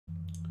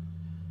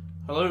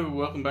Hello,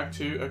 welcome back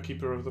to A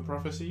Keeper of the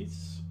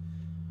Prophecies.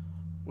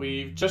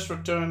 We've just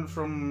returned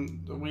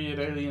from the weird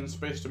alien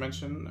space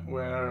dimension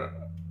where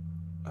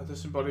a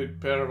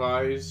disembodied pair of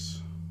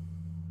eyes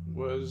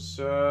was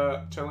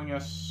telling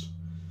us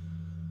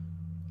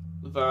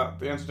that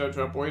the antidote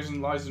to our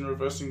poison lies in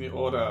reversing the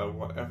order,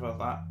 whatever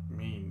that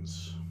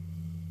means.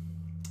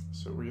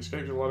 So we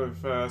escaped a lot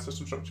of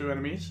System Shock 2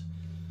 enemies,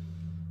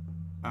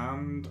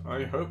 and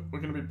I hope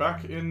we're going to be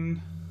back in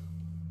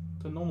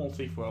the normal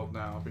thief world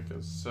now,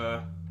 because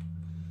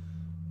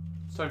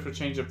it's time for a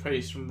change of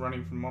pace from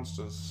running from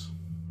monsters.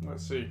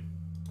 Let's see.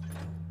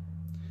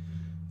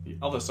 The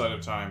other side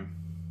of time.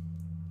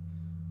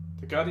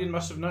 The Guardian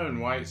must have known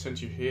why it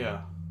sent you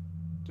here.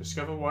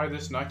 Discover why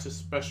this night is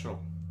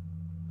special.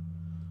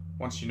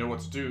 Once you know what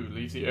to do,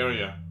 leave the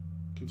area.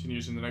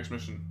 Continues in the next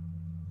mission.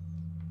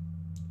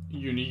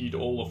 You need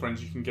all the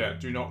friends you can get.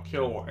 Do not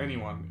kill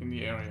anyone in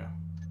the area.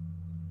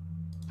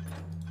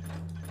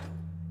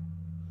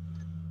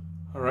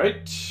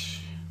 Alright,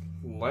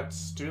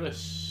 let's do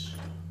this.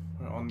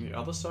 We're on the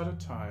other side of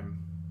time.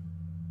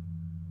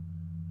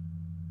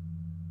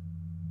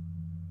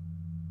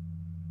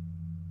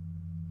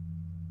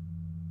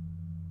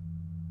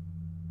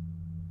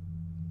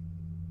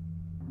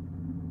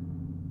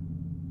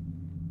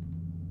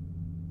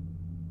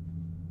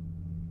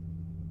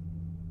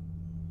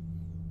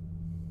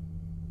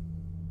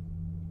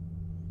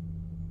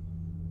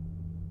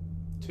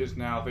 Tis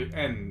now the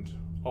end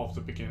of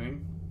the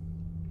beginning.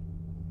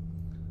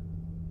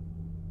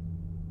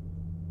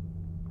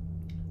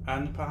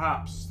 And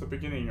perhaps the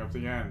beginning of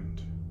the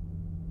end.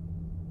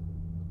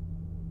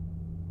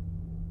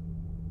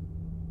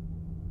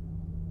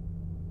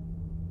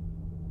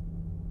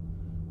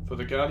 For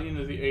the Guardian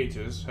of the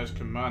Ages has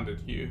commanded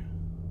you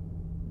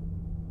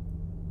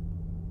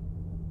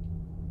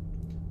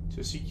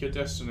to seek your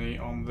destiny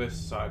on this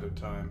side of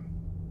time.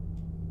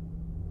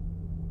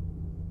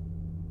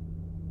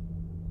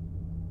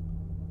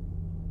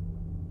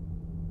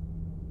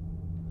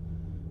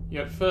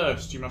 Yet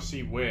first you must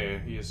see where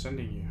he is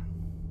sending you.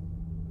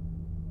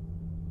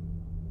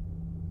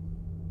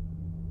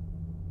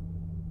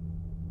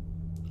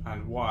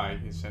 And why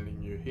he's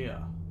sending you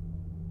here.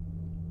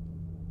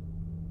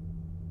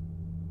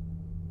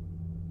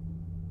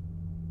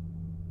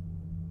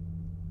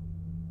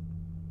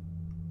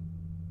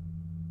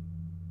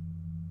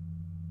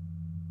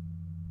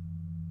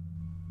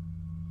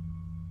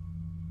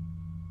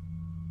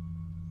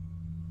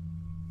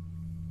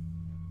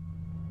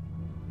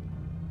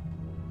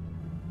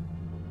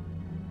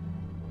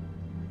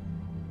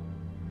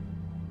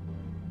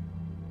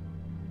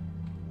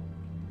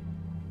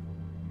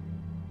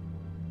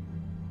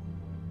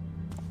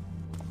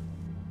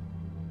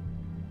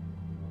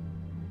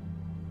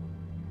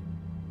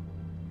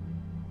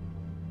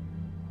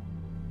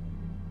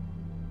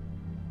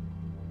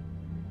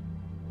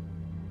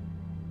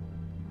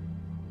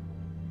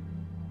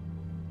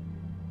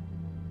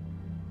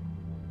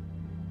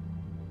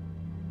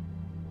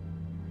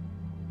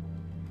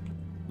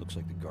 Looks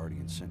like the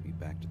Guardian sent me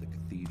back to the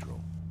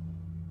cathedral.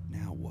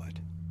 Now what?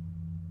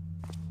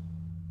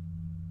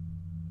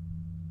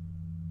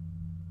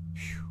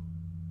 Phew.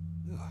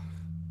 Ugh.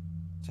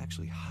 It's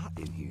actually hot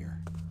in here.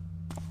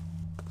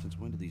 Since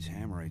when do these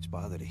Hammerites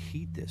bother to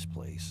heat this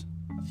place?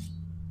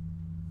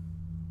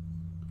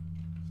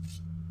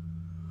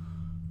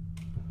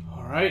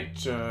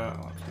 Alright,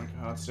 let's make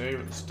a hard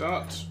save at the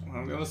start. We're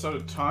on the other side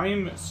of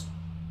time. It's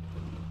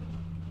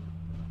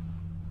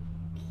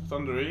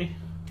thundery.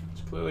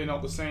 It's clearly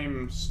not the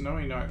same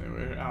snowy night that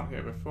we were out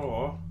here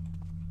before.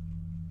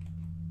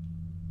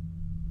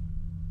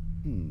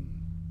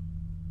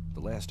 The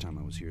last time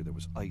I was here, there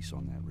was ice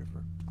on that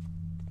river.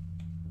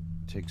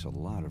 It takes a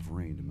lot of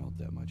rain to melt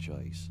that much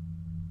ice.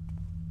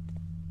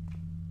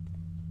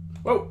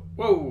 Whoa!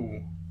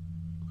 Whoa!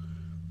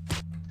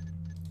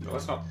 No,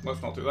 let's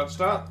not do that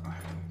start.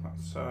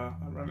 I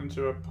ran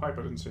into a pipe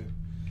I didn't see.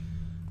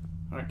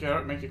 Alright,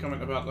 Garrett, make a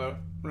comment about the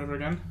river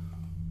again.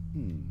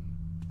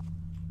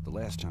 The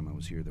last time I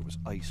was here, there was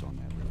ice on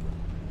that river.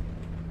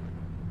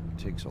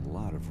 It takes a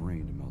lot of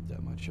rain to melt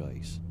that much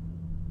ice.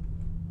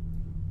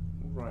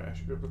 Right, I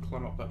should be able to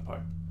climb up that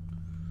pipe.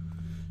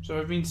 So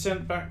I've been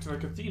sent back to the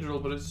cathedral,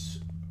 but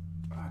it's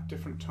a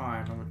different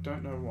time, and we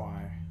don't know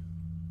why.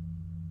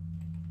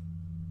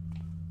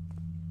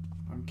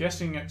 I'm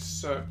guessing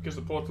it's because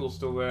the portal's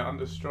still there,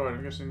 undestroyed.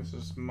 I'm guessing this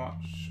is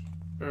much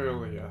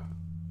earlier,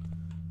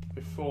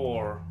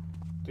 before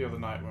the other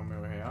night when we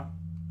were here.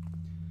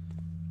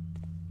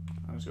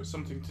 And it's got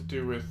something to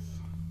do with,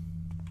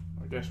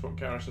 I guess, what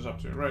Garrett is up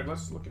to. Right,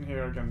 let's look in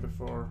here again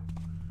before.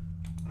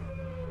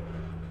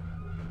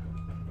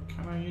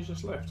 Can I use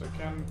this lift? I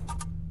can.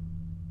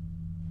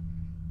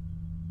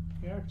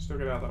 Yeah, I can still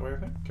get out that way, I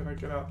think. Can I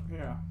get out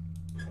here?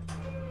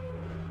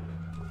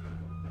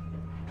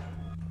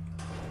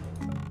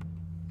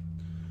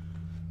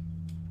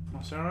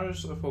 Moss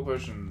arrows or full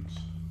potions?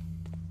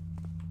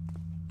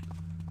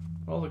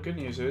 Well, the good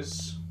news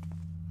is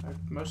I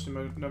mostly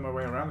know my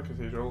way around the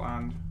cathedral,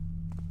 and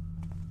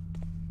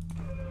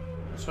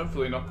It's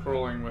hopefully not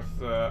crawling with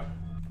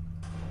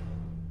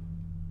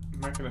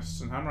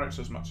mechanists and Hammerites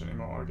as much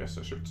anymore. I guess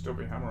there should still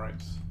be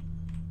Hammerites.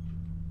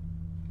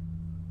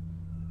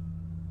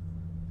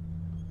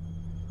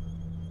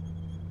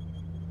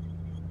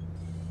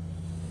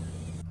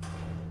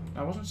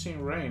 I wasn't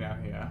seeing rain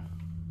out here.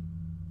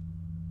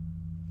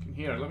 I can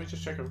hear it. Let me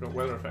just check if I've got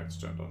weather effects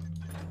turned on.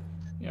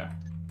 Yeah.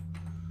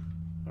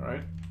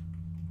 Alright.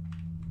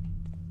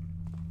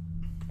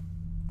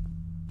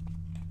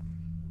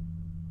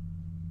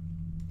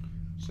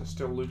 Is there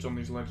still loot on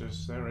these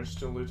ledges? There is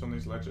still loot on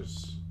these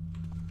ledges.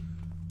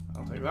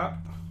 I'll take that.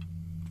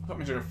 That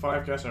means I got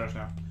 5 gas arrows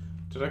now.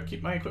 Did I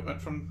keep my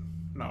equipment from...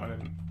 No, I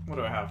didn't. What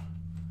do I have?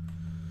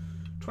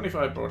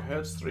 25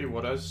 broadheads, 3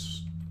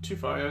 waters, 2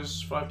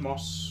 fires, 5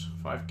 moss,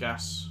 5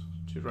 gas,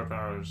 2 rope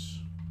arrows.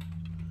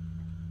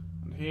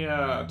 And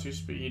here, 2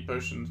 speed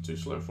potions, 2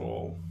 slow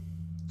fall,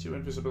 2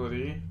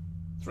 invisibility,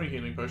 3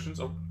 healing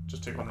potions. I'll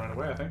just take one right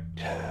away, I think.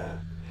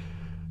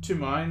 2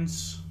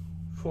 mines,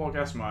 4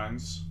 gas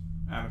mines,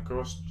 and of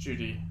course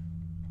Judy,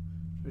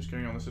 who's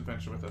going on this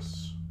adventure with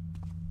us.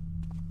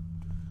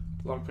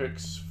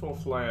 Lockpicks, 4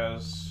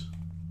 flares.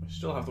 We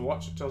still have the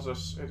watch. It tells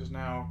us it is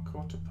now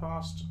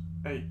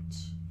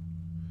 8:15.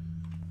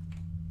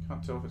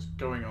 Can't tell if it's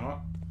going or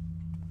not,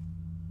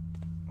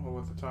 or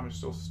whether the time is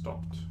still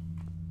stopped.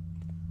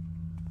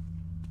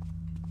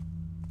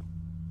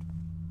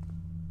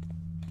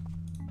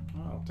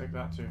 Oh, I'll take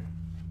that too.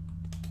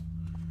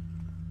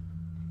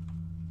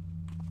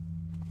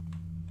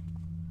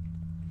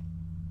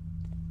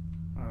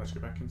 Alright, let's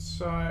get back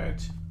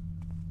inside.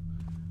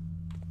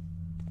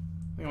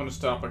 I think I want to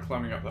start by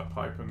climbing up that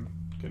pipe and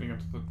getting up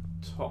to the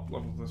top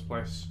level of this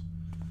place.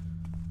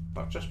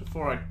 But just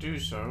before I do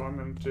so, I'm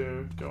going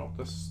to go up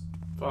this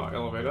far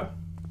elevator,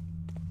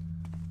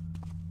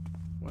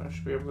 where I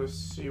should be able to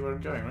see where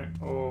I'm going, right?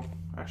 Or,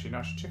 actually, no,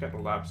 I should check out the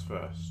labs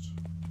first.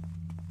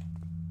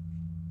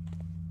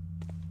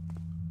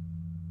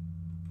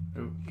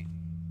 Ooh.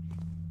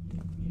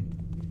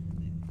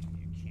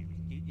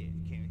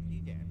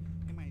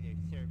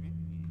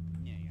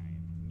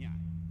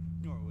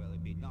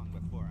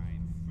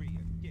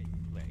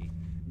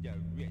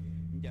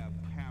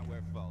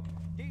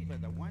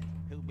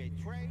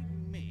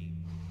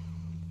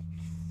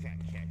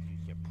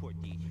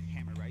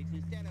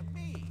 Instead of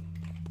me.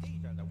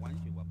 These are the ones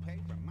who will pay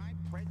for my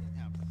present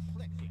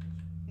afflictions.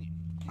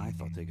 I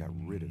thought they got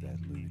rid of that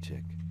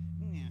lunatic.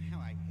 How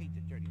I hate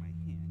to dirty my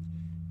hands,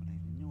 but I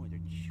have no other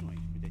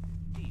choice for the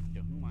thief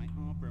to whom I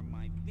offer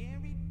my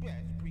very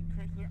best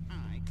precursor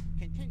eye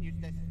continues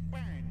to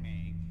spurn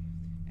me.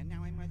 And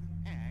now I must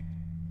act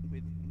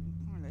with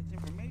far less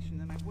information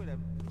than I would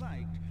have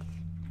liked.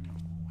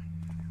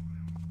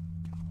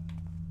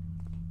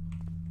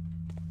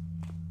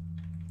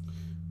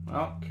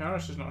 Well,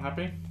 Karis is not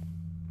happy.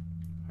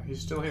 He's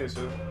still here,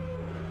 so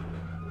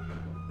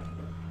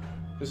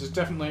this is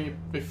definitely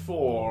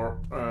before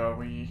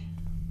the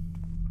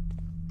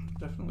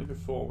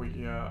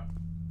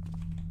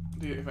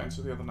events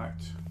of the other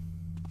night.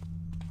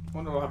 I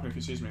wonder what will happen if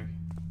he sees me.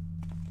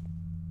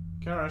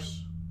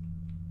 Karis,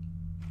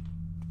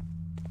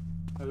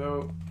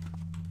 hello,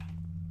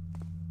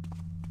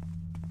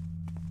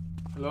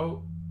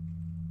 hello.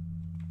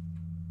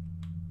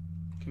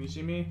 Can you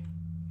see me?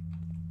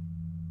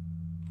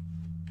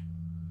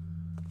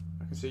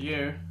 I can see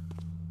you.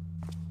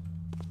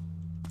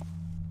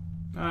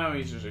 Oh,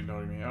 he's just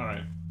ignoring me.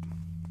 Alright.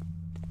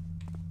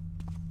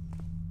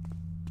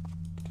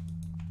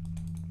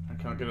 I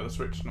can't get at the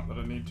switch, not that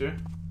I need to.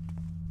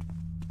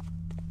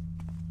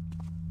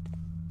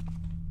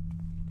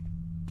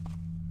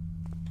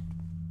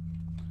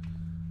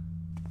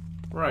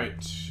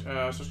 Right, so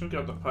I was going to get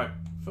up the pipe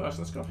first.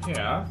 Let's go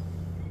here.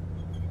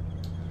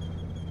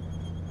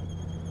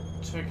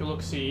 Take a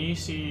look,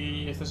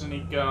 see if there's any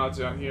guards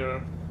out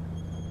here.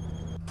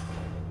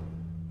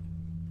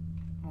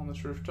 On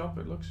this rooftop,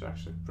 it looks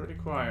actually pretty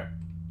quiet.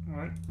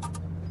 Alright.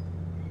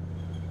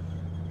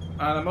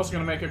 And I'm also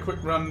going to make a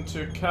quick run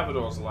to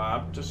Cavador's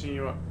lab to see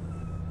what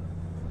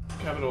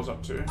Cavador's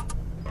up to.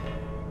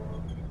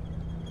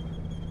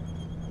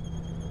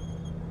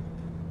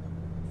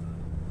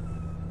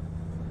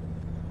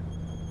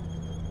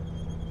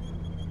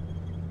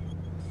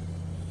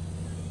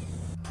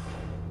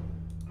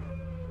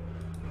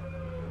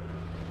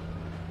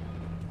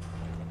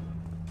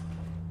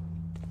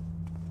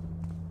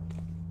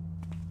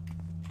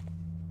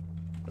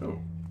 Oh.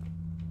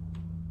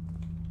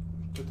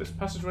 Did this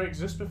passageway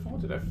exist before?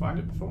 Did I find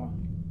it before?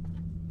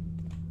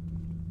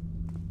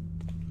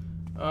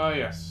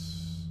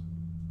 Yes.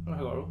 Oh,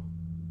 hello.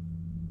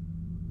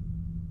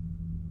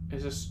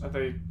 Is this... Are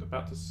they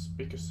about to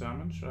speak a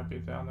sermon? Should I be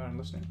down there and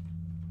listening?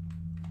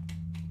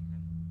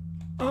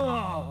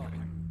 Oh!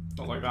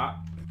 Not like that.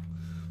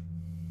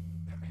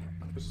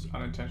 This is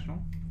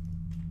unintentional.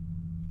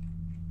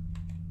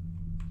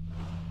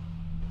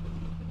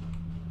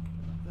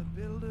 The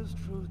builder's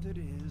truth it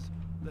is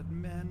that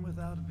men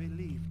without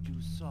belief do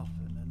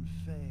soften and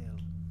fail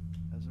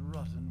as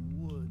rotten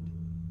wood.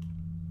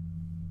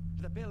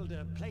 The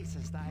builder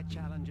places thy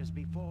challenges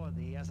before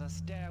thee as a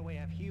stairway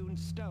of hewn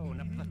stone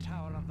up the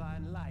tower of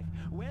thine life.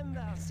 When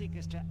thou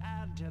seekest to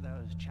add to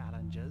those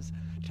challenges,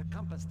 to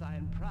compass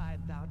thine pride,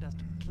 thou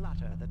dost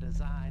clutter the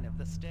design of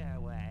the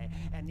stairway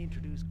and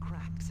introduce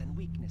cracks and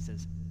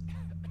weaknesses.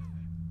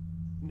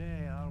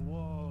 Nay, our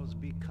walls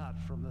be cut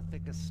from the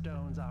thickest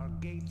stones, our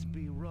gates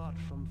be wrought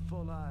from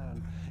full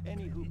iron.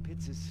 Any who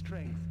pits his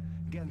strength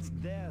against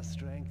their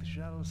strength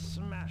shall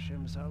smash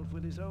himself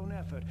with his own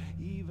effort,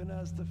 even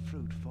as the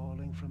fruit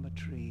falling from a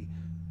tree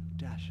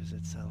dashes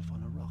itself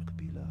on a rock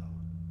below.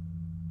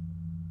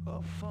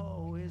 A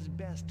foe is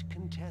best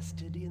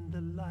contested in the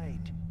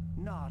light,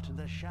 not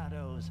the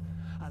shadows.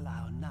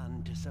 Allow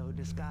none to so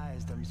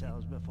disguise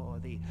themselves before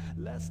thee,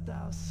 lest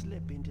thou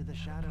slip into the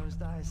shadows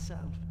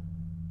thyself,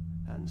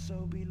 and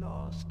so be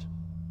lost.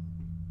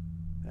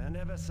 And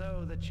ever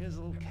so the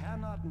chisel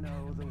cannot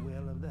know the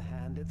will of the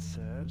hand it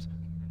serves,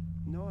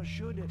 nor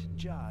should it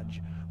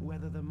judge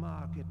whether the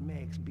mark it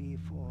makes be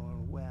for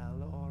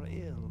well or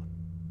ill.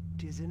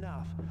 'Tis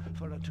enough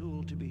for a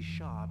tool to be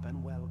sharp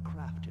and well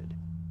crafted.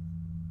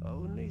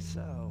 Only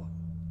so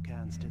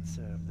canst it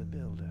serve the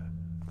builder.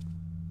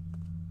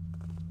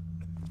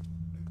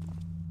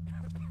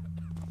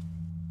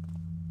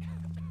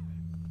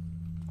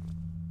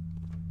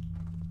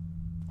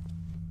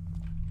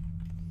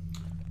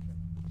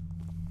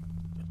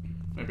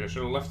 Maybe I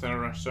should have left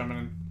their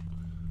sermon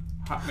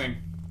happening.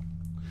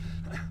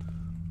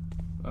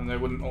 And they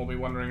wouldn't all be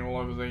wandering all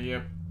over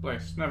the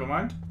place. Never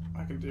mind.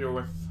 I can deal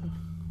with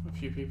a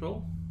few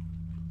people.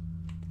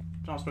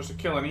 Not supposed to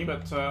kill any,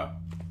 but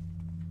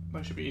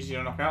they should be easy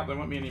to knock out. There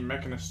won't be any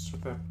mechanists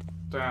with their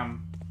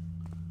damn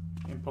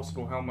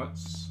impossible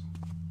helmets.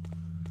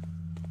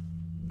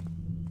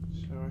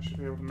 So I should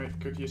be able to make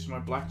good use of my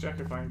blackjack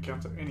if I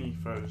encounter any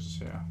foes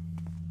here.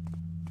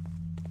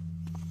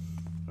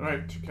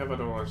 Right,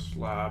 Cavador's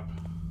lab.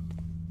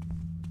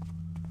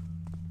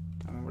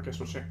 And I guess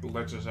we'll check the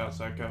ledges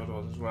outside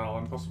Cavador's as well,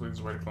 and possibly there's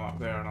a way to climb up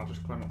there, and I'll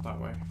just climb up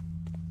that way.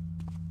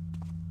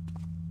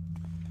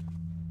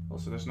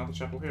 Also, there's another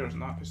chapel here, isn't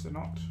there? Is there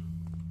not?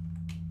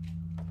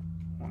 I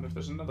wonder if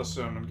there's another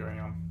sermon going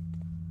on.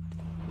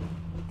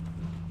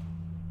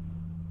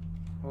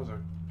 Well,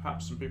 there's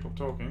perhaps some people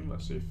talking.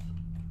 Let's see if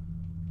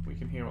we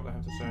can hear what they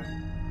have to say.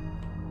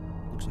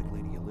 Looks like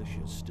Lady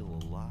Alicia's still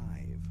alive.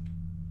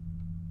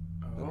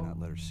 Better not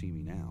let her see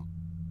me now,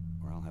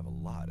 or I'll have a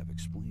lot of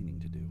explaining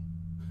to do.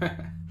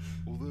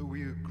 Although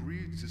we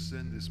agreed to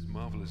send this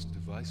marvelous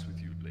device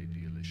with you,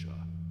 Lady Alicia,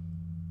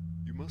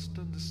 you must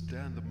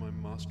understand that my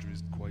master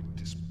is quite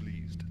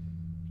displeased,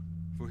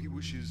 for he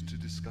wishes to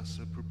discuss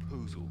a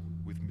proposal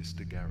with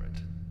Mr.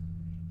 Garrett.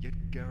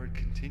 Yet Garrett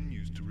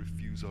continues to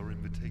refuse our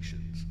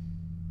invitations.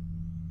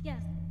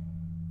 Yes,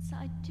 so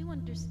I do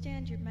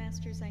understand your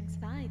master's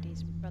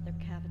anxieties, Brother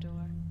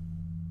Cavador.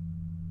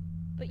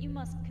 But you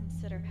must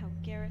consider how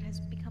Garrett has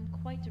become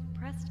quite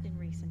depressed in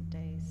recent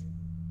days.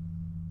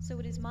 So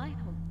it is my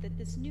hope that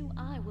this new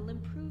eye will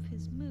improve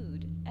his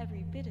mood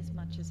every bit as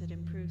much as it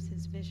improves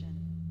his vision.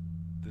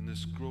 Then the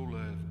scroll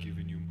I have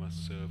given you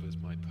must serve as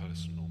my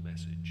personal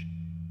message.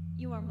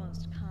 You are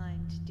most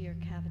kind, dear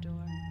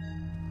Cavador.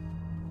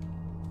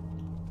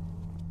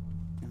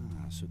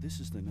 Ah, so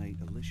this is the night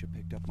Alicia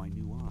picked up my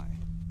new eye.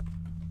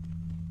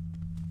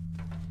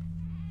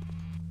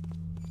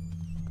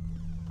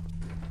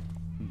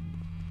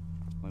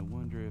 I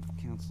wonder if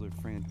Counselor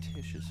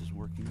Frantitious is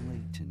working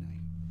late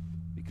tonight.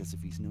 Because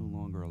if he's no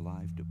longer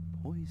alive to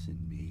poison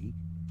me,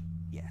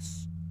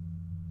 yes,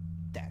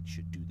 that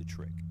should do the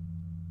trick.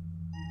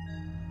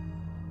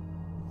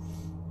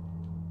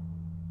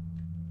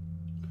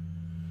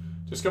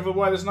 Discover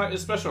why this night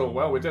is special.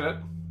 Well, we did it.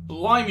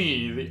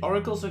 Blimey, the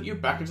Oracle sent you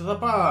back into the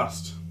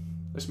past.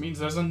 This means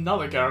there's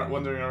another Garrett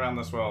wandering around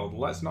this world.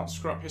 Let's not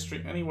screw up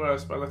history any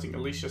worse by letting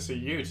Alicia see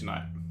you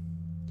tonight.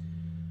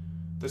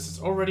 This is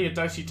already a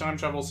dicey time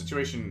travel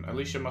situation.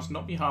 Alicia must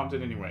not be harmed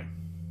in any way.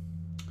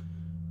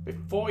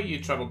 Before you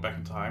travelled back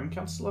in time,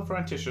 Councillor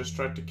Frantitious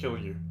tried to kill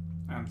you.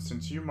 And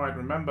since you might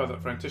remember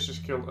that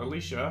Frantitious killed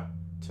Alicia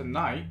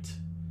tonight,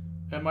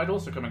 it might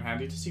also come in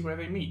handy to see where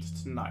they meet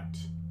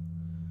tonight.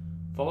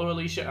 Follow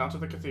Alicia out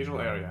of the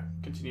cathedral area.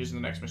 Continues in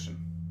the next mission.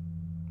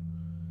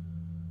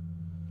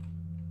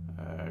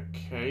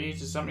 Okay,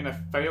 does that mean I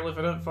fail if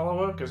I don't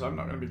follow her? Because I'm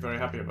not going to be very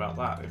happy about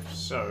that. If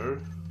so,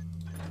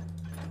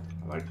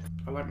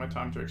 I like my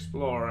time to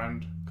explore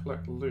and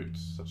collect loot,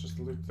 such as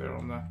the loot there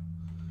on the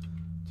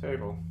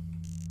table.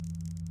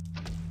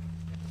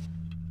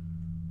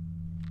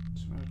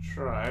 So I'm going to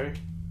try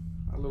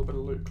a little bit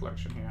of loot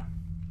collection here.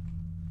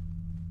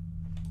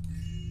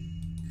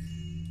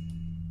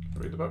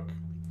 Read the book.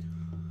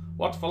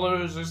 What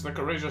follows is the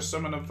courageous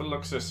sermon of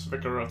Philuxus,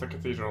 vicar of the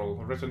cathedral,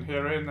 written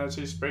herein as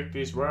he spake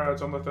these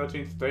words on the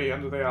 13th day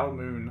under the Al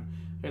Moon,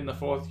 in the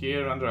 4th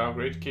year under our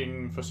great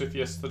king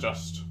Forsythius the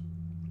Just.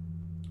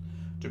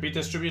 To be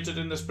distributed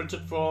in this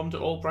printed form to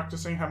all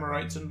practicing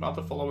Hammerites and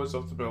other followers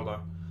of the Builder,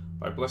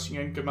 by blessing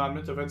and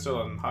commandment of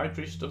Ensilon, High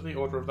Priest of the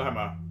Order of the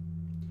Hammer.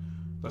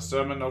 The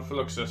Sermon of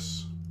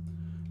Philuxus.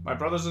 My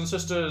brothers and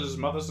sisters,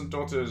 mothers and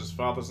daughters,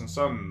 fathers and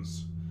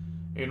sons.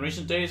 In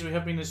recent days we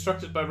have been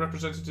instructed by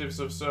representatives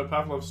of Sir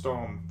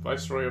Pavlovstorm,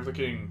 Viceroy of the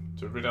King,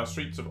 to rid our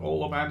streets of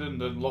all abandoned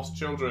and lost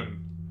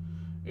children.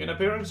 In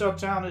appearance our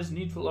town is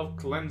needful of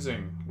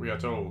cleansing, we are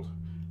told,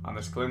 and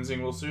this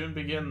cleansing will soon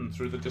begin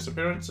through the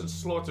disappearance and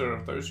slaughter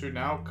of those who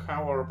now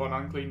cower upon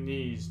unclean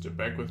knees to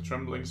beg with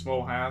trembling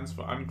small hands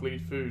for unclean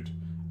food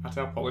at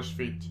our polished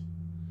feet.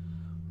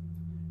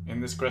 In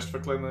this quest for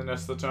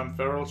cleanliness the term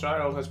feral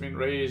child has been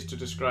raised to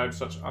describe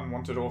such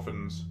unwanted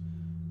orphans,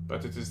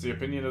 but it is the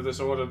opinion of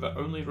this order that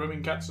only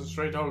roaming cats and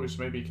stray dogs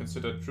may be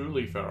considered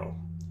truly feral,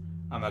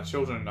 and that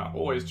children are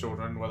always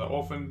children, whether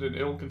orphaned in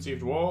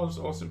ill-conceived wars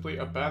or simply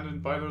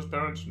abandoned by those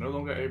parents no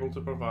longer able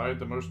to provide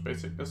the most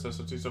basic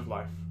necessities of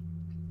life.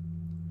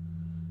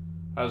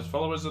 As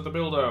followers of the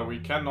Builder, we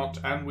cannot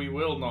and we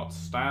will not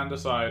stand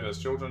aside as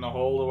children are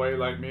hauled away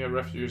like mere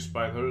refuse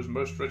by those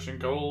most rich in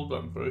gold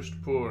but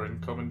most poor in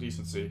common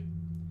decency.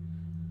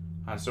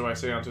 And so I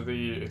say unto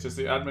thee, it is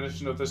the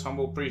admonition of this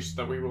humble priest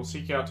that we will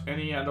seek out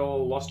any and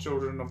all lost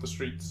children of the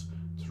streets,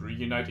 to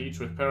reunite each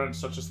with parents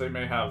such as they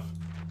may have,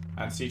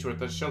 and see to it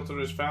that shelter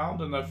is found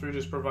and that food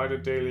is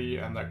provided daily,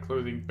 and that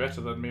clothing better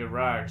than mere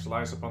rags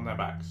lies upon their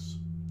backs.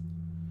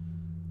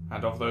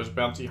 And of those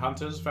bounty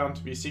hunters found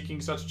to be seeking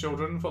such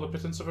children for the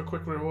pittance of a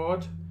quick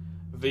reward,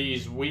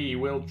 these we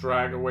will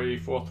drag away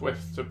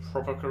forthwith to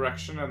proper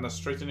correction and the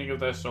straightening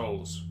of their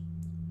souls.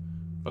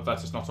 But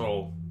that is not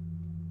all.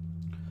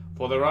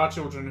 For there are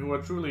children who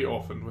are truly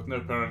orphaned with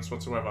no parents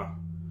whatsoever.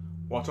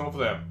 What of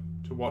them?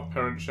 To what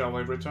parent shall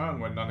they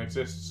return when none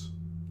exists?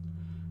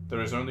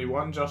 There is only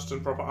one just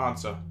and proper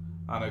answer,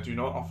 and I do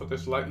not offer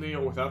this lightly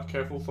or without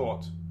careful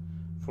thought,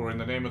 for in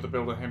the name of the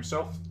Builder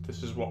himself,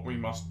 this is what we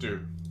must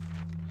do.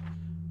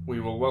 We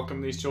will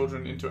welcome these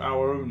children into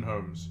our own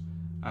homes,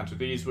 and to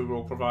these we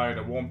will provide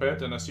a warm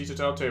bed and a seat at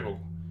our table,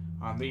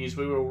 and these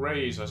we will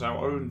raise as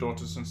our own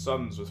daughters and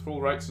sons with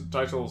full rights and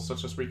titles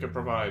such as we can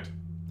provide.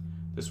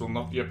 This will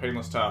not be a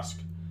painless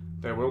task.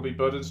 There will be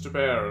burdens to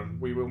bear,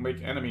 and we will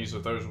make enemies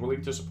of those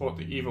willing to support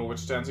the evil which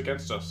stands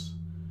against us.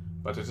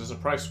 But it is a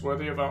price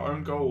worthy of our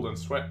own gold and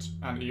sweat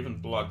and even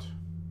blood.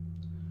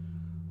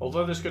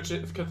 Although this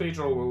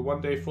cathedral will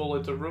one day fall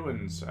into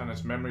ruins, and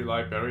its memory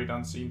lie buried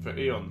unseen for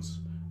eons,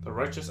 the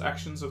righteous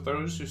actions of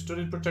those who stood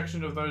in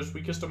protection of those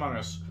weakest among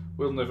us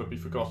will never be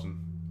forgotten.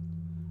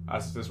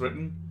 As it is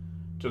written,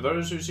 to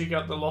those who seek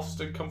out the lost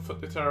and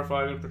comfort the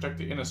terrified and protect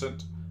the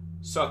innocent,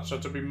 such are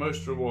to be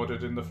most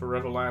rewarded in the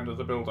forever land of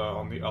the Builder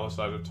on the other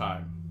side of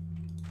time.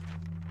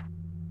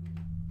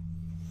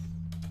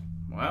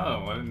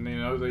 Well, I didn't even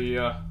know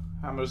the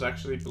Hammers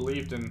actually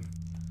believed in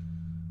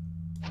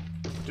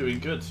doing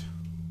good,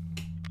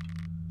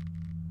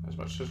 as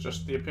much as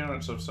just the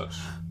appearance of such.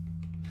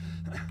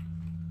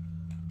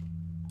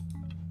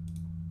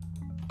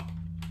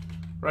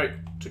 Right,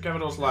 to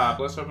Cavador's lab.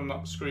 Let's hope I'm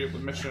not screwing up the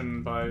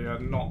mission by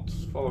not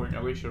following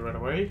Alicia right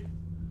away.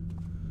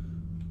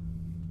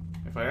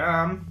 If I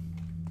am,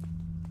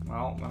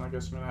 well, then I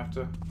guess I'm going to have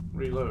to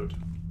reload.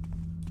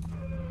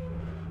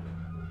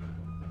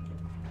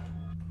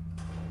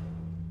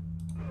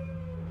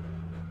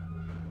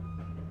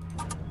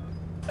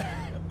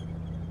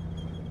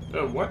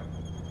 Oh, what?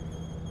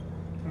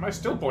 Am I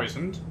still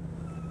poisoned?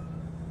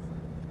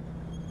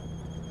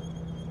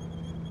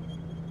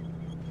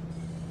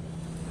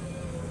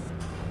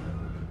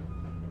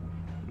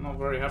 I'm not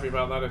very happy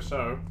about that if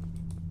so.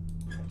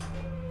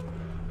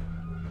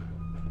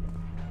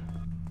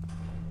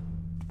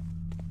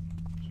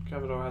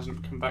 Cavador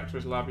hasn't come back to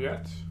his lab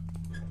yet.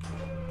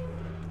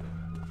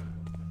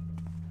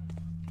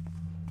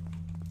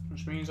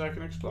 Which means I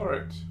can explore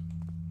it.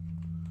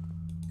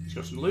 He's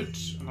got some loot,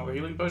 another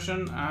healing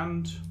potion,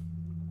 and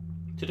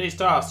today's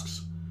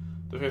tasks.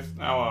 The 5th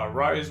hour,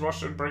 rise,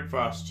 wash, and break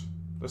fast.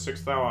 The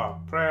 6th hour,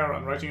 prayer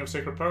and writing of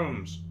sacred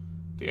poems.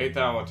 The 8th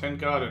hour, tend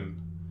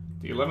garden.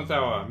 The 11th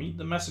hour, meet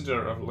the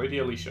messenger of Lady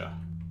Alicia.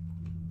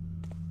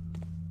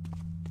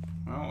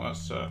 Well,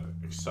 that's an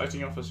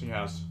exciting office he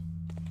has.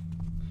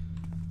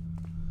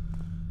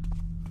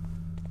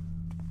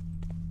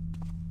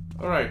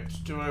 Alright,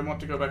 do I want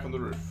to go back on the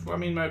roof? Well, I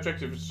mean, my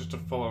objective is just to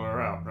follow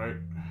her out, right?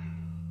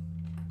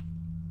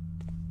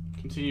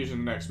 Continue to the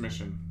next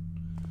mission.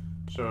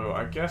 So,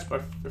 I guess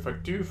if I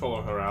do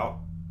follow her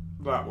out,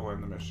 that will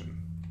end the mission.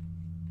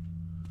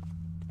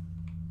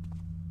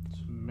 So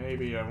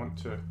maybe I want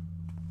to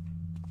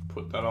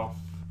put that off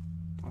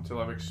until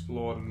I've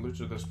explored and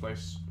looted this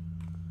place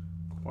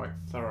quite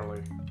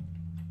thoroughly.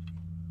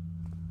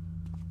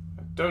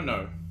 I don't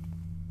know.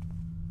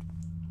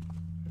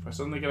 If I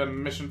suddenly get a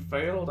mission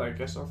failed, I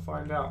guess I'll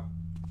find out.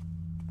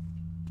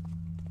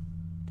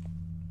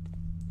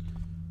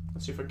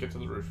 Let's see if I get to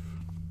the roof.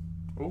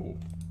 Ooh.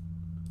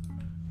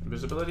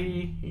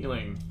 Invisibility,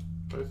 healing.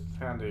 Both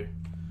handy.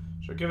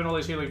 So given all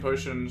these healing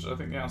potions, I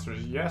think the answer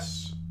is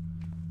yes.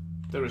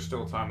 There is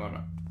still a time limit,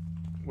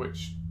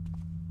 which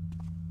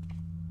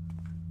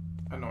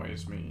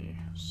annoys me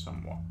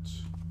somewhat.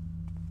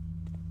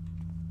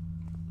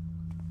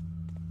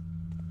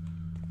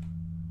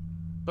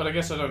 But I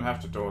guess I don't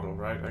have to dawdle,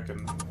 right? I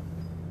can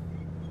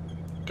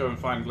go and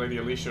find Lady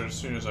Alicia as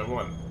soon as I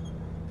want.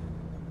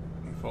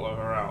 And follow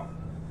her out.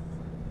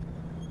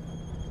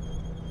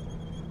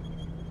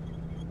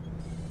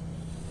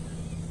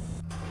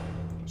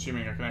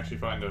 Assuming I can actually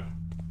find her.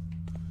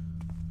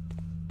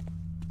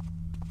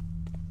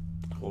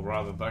 Or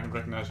rather, I can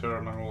recognize her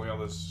among all the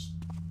others.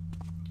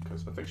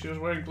 Because I think she was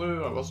wearing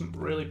blue, I wasn't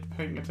really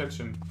paying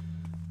attention.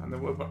 And there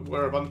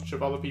were a bunch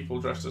of other people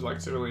dressed as like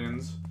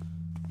civilians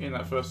in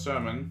that first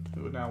sermon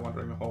who were now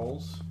wandering the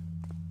halls.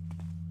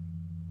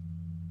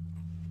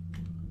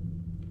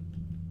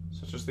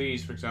 Such as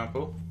these, for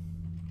example.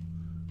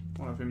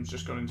 One of them's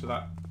just gone into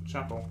that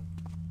chapel.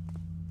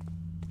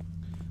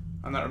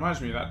 And that reminds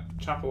me, that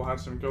chapel had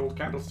some gold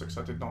candlesticks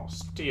I did not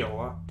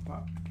steal.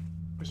 That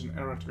is an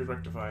error to be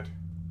rectified.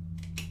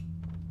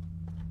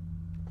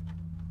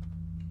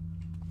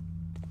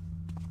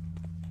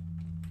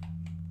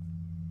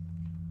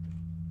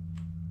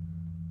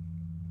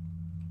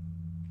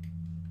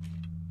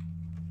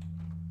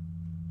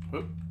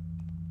 Whoop.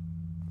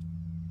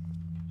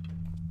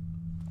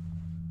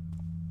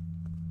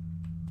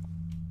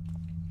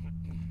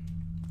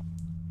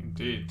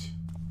 Indeed.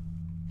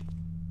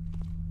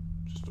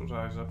 Just what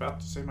I was about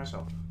to say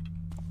myself.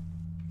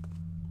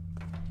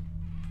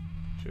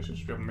 She should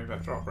be able to make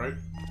that drop, right?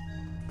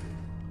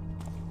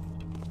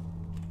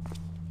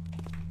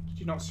 Did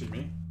you not see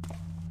me?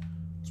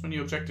 What's my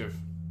new objective?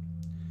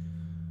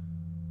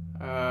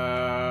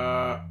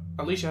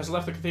 Alicia has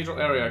left the cathedral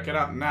area. Get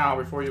out now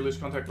before you lose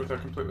contact with her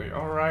completely.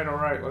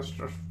 Alright, let's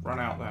just run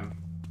out then.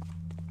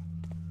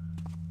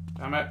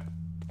 Damn it.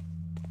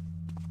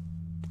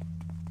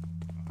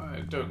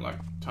 I don't like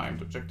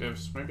timed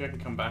objectives. Maybe I can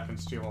come back and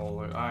steal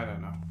all of it. I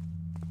don't know.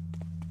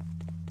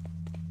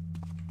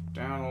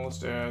 Down all the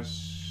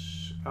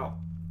stairs. Out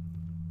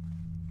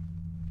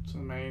to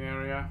the main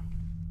area.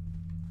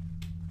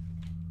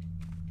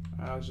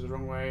 This is the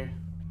wrong way.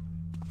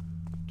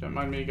 Don't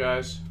mind me,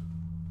 guys.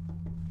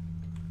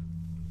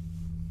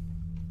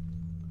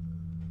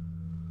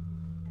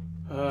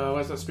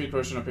 Where's that speed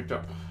potion I picked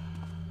up?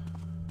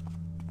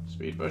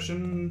 Speed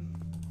potion.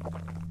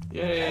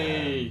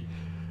 Yay!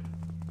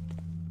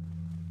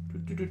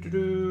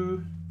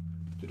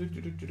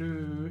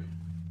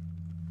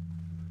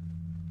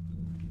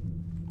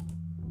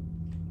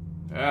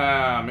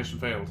 Ah, mission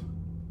failed.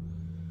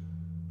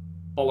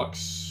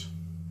 Bollocks.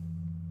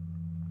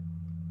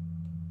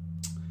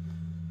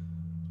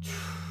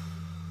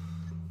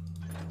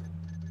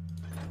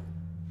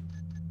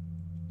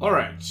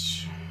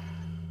 Alright.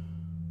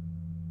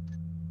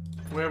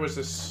 Where was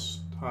this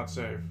hard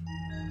save?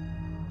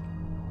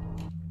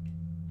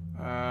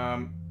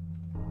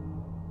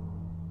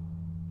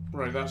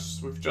 Right,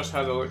 we've just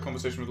had a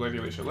conversation with Lady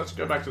Alicia. Let's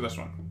go back to this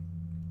one.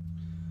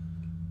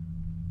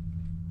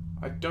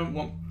 I don't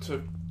want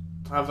to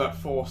have that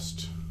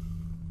forced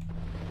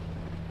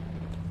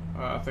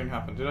thing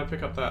happen. Did I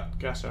pick up that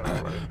gas arrow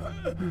already?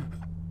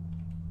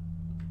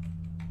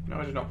 No,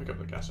 I did not pick up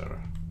the gas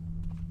arrow.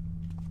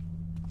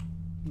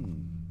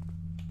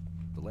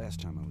 The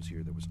last time I was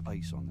here, there was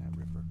ice on that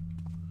river.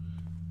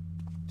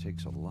 It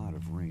takes a lot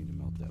of rain to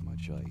melt that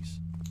much ice.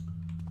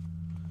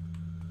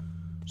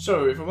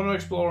 So, if I want to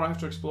explore, I have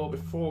to explore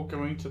before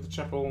going to the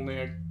chapel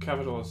near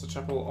cathedral. It's the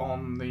chapel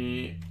on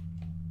the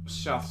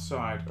south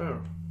side.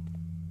 Oh,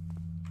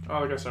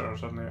 the gas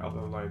arrow's on the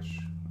other ledge.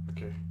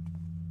 Okay,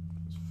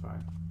 that's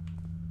fine.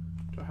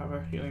 Do I have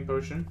a healing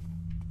potion?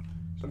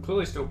 So I'm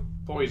clearly still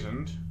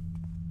poisoned.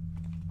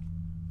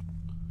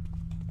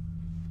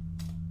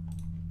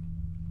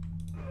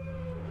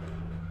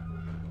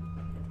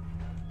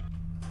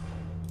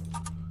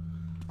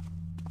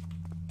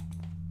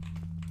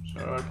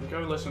 So I can go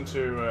listen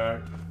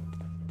to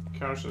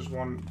Karis's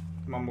one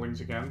mumblings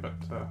again, but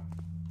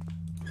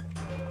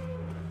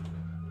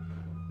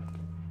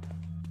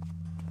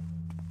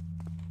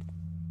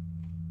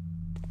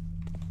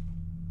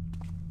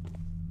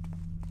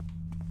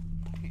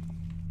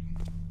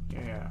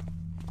yeah,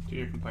 do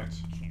your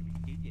complaints.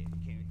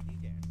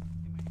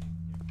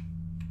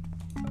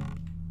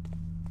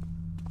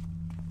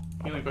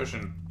 Healing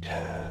potion.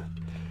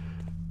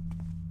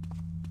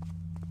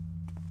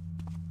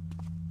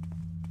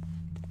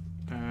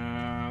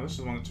 This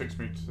is the one that takes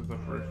me to the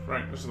roof.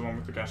 Right, this is the one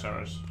with the gas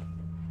arrows.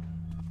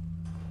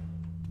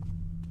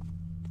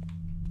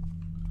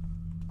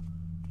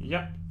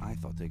 Yep. I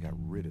thought they got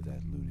rid of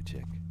that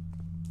lunatic.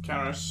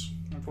 Karis,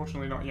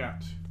 unfortunately not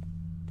yet.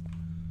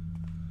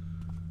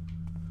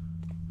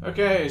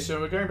 Okay, so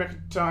we're going back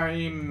in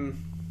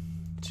time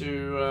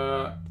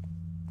to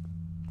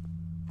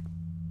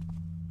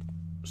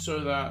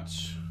so that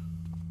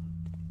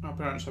our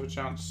parents have a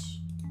chance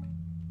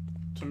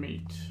to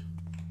meet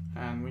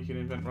and we can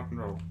invent rock and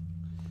roll.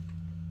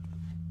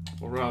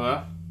 Or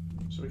rather,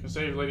 so we can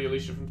save Lady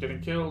Alicia from getting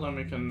killed and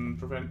we can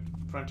prevent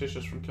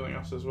Frantitious from killing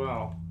us as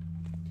well.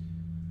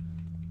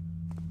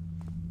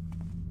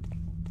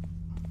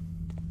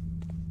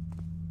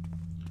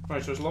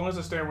 Right, so as long as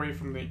I stay away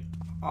from the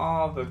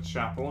other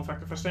chapel, in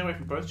fact if I stay away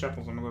from both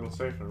chapels I'm a little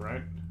safer,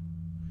 right?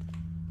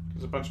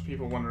 There's a bunch of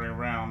people wandering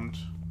around,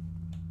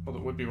 or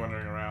that would be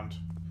wandering around.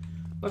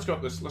 Let's go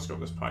up this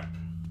pipe.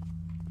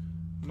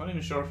 I'm not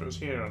even sure if it was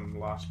here on the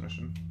last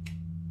mission.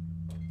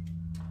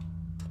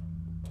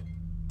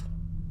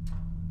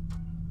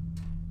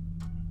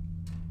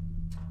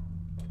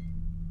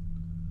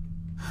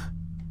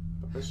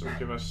 But this will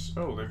give us...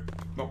 Oh, they've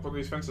not put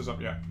these fences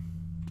up yet.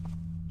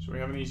 So we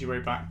have an easy way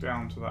back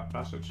down to that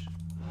passage.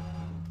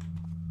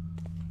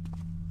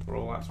 For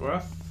all that's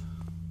worth.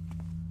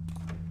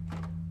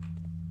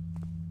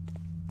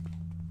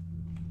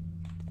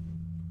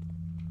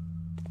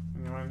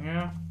 Anyone in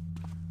here?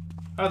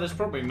 Oh, there's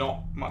probably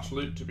not much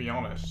loot, to be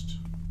honest.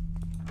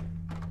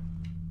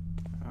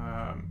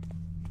 Alright,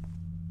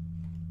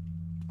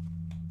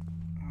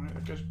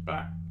 it goes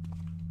back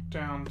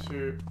down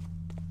to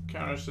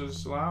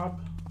Karis's lab.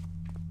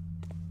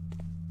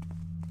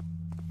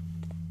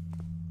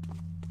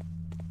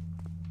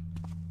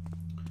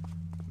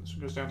 This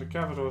one goes down to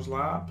Cavador's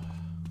lab.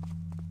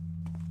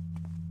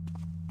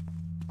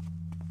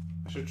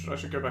 I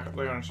should go back up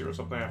there and see what's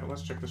up there, but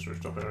let's check this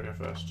rooftop area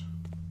first.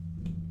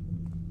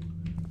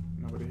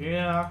 Nobody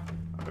here.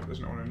 I bet there's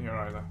no one in here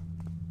either.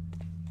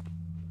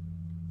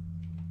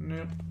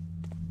 Nope.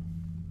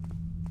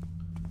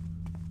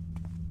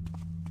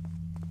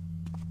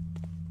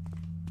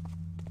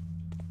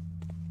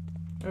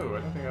 Oh, I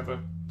don't think I've ever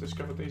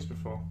discovered these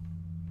before.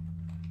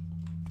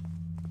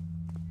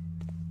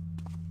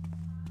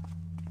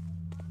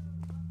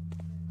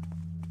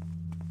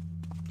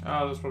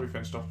 Oh, that's probably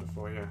fenced off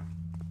before, yeah.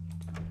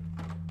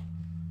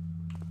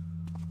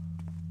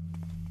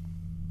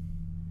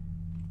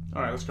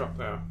 Alright, let's go up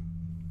there.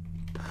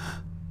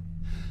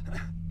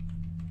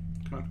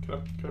 Come on, get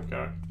up,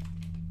 Garrett.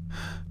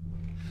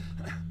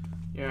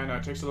 Yeah, no,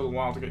 it takes a little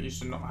while to get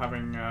used to not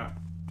having the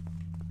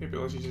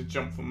ability to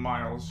jump for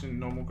miles in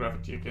normal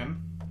gravity again.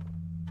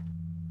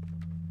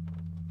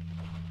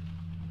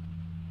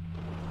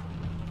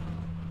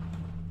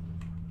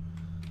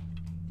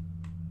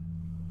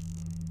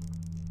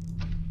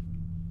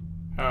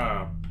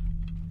 Oh,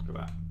 look at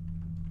that.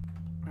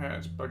 Yeah,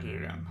 it's buggy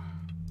again.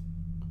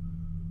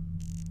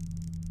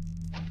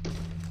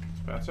 It's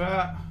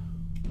better.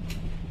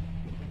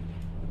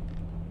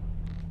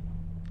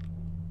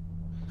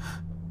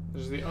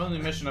 This is the only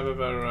mission I've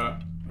ever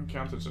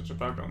encountered such a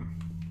bug on,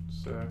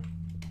 so...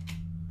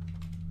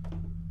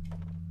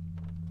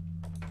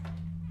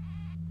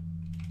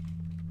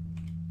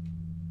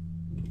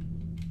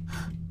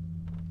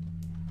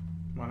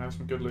 Might have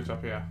some good loot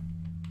up here.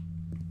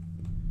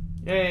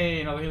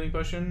 Yay, another healing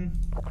potion.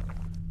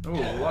 Ooh,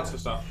 lots of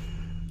stuff.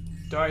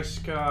 Dice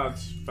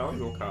cards,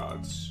 valuable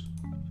cards.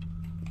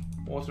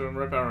 Water and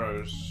rip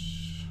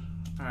arrows.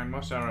 And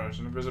moss arrows,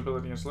 and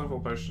invisibility and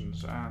slowfall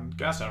potions, and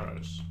gas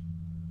arrows.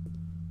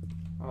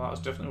 Well, that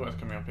was definitely worth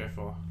coming up here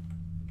for.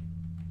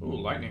 Ooh,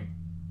 lightning.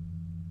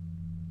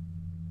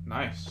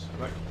 Nice.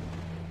 Like,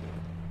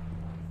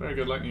 very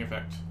good lightning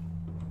effect.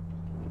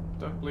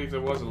 Don't believe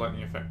there was a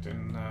lightning effect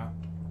in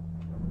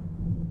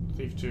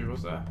Thief 2,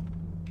 was there?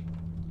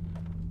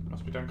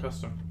 Must be done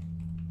custom.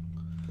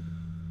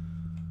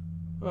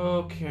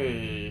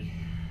 Okay.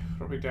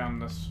 Probably down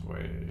this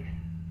way.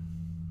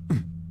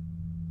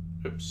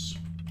 Oops.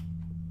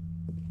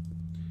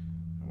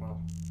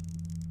 Well.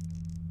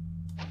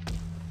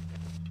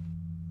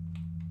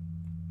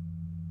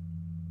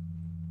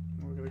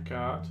 We'll get a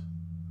card. So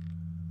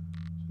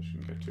I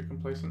shouldn't get too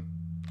complacent.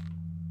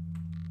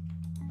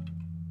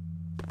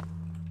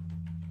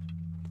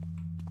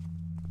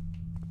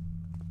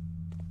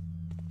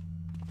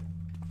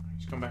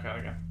 He's come back out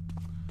again.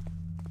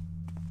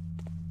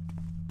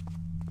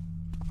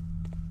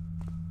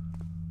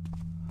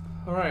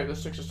 Alright,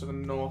 this takes us to the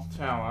North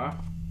Tower.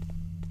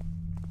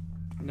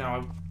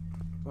 Now,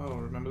 oh,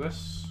 remember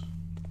this?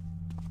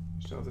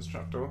 Still have this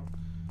trapdoor.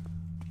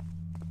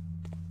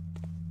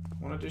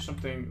 I want to do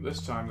something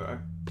this time that I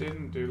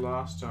didn't do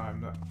last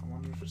time. That I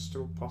wonder if it's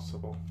still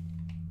possible.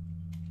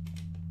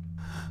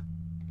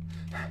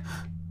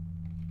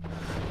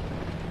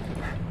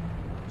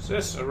 What's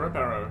this? A rip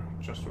arrow.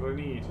 Just what I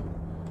need.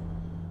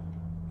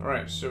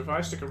 Alright, so if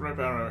I stick a rip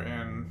arrow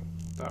in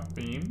that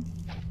beam,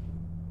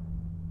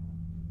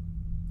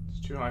 it's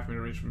too high for me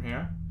to reach from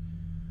here.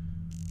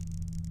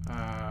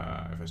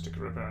 If I stick a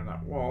rip arrow in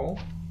that wall,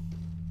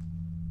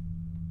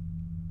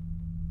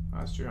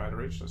 that's too high to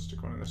reach. Let's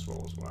stick one in this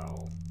wall as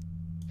well.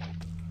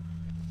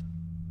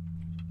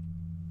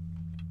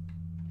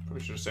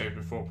 Probably should have saved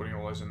before putting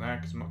all those in there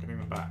because I'm not getting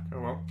them back. Oh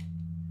well.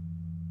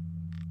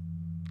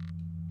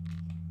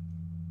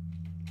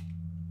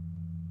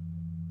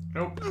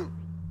 Nope.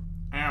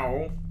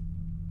 Ow.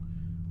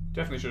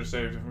 Definitely should have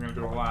saved if I'm going to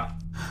do all that.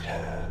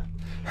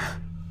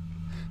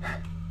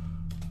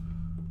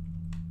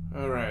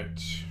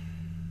 Alright.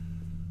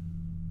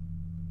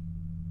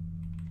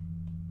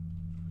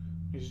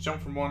 Need to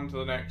jump from one to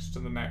the next.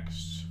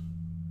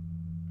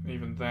 And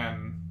even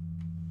then...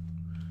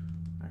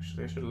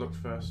 Actually, I should have looked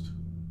first.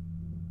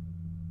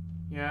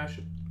 Yeah, it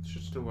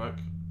should still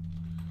work.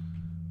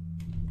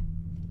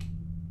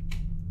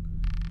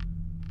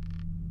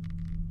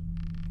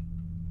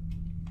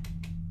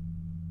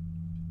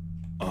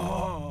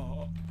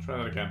 Oh! Try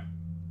that again.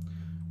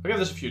 I'll give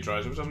this a few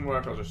tries. If it doesn't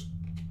work, I'll just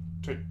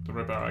take the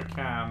repair I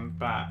can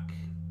back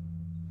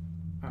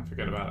and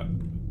forget about it.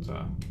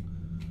 So.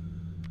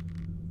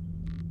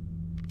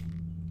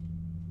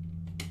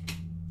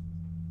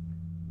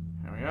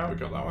 There we go, we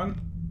got that one.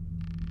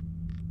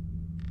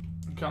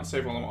 You can't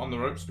save while I'm on the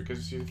ropes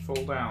because you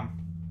fall down.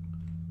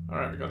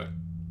 Alright, we got it.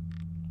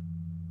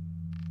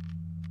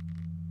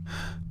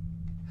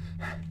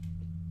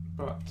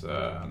 But,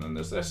 and then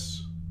there's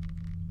this.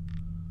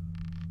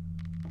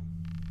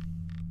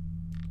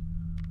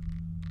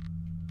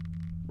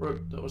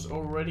 Rope that was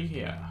already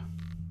here.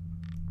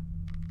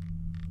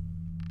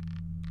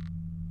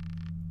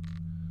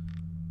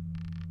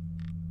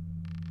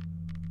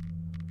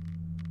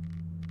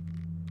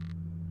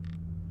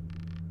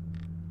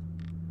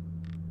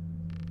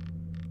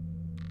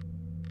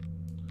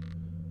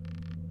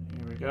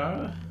 Here we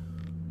go.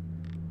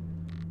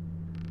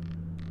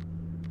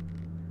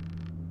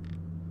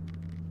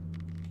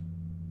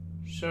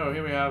 So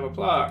here we have a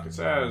plaque. It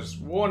says,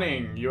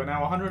 "Warning, you are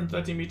now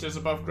 130 meters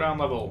above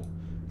ground level.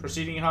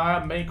 Proceeding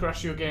higher may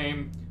crash your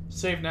game.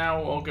 Save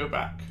now or go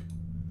back.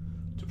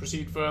 To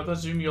proceed further,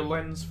 zoom your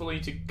lens fully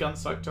to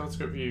gunsight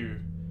telescope view."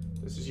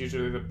 This is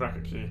usually the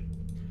bracket key.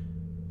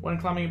 When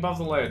climbing above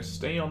the ledge,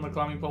 stay on the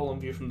climbing pole and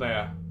view from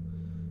there.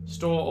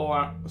 Store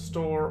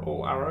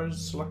all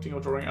arrows. Selecting or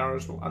drawing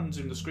arrows will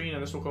unzoom the screen,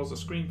 and this will cause a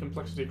screen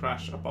complexity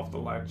crash above the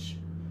ledge.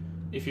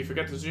 If you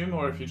forget to zoom,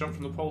 or if you jump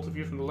from the pole to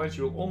view from the ledge,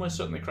 you will almost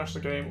certainly crash the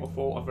game or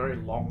fall a very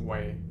long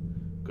way.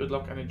 Good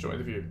luck and enjoy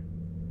the view.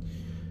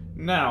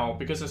 Now,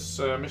 because this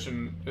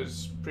mission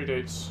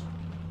predates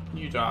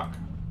New Dark,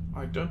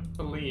 I don't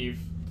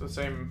believe the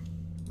same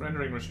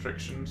rendering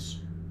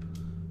restrictions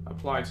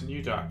apply to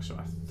New Dark, so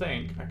I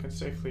think I can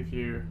safely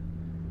view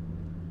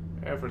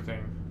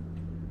everything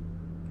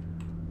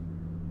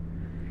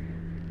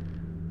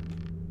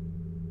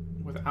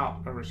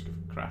without a risk of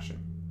crashing.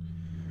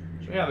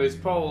 So yeah, these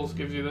poles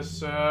give you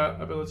this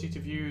ability to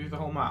view the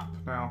whole map.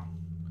 Now,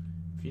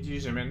 if you do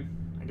zoom in,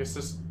 I guess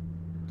it's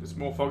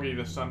more foggy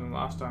this time than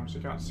last time, so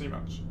you can't see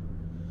much.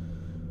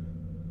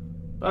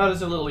 But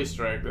there's a little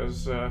Easter egg.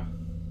 There's the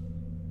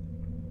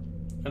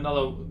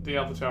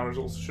other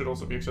towers should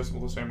also be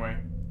accessible the same way.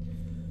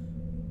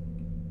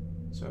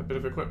 So a bit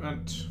of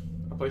equipment,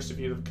 a place to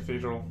view the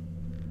cathedral.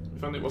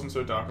 If only it wasn't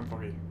so dark and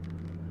foggy.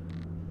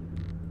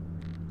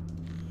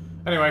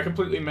 Anyway, I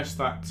completely missed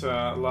that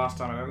last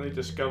time. I only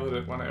discovered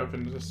it when I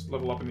opened this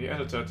level up in the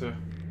editor to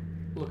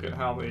look at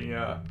how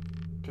the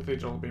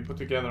cathedral had been put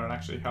together and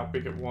actually how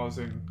big it was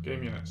in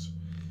game units.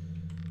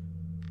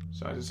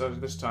 So I decided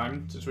this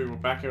time, since we were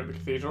back here at the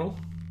cathedral,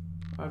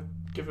 I'd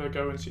give it a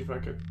go and see if I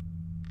could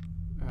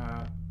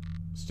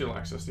still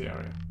access the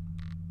area.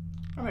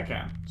 And I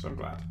can, so I'm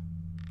glad.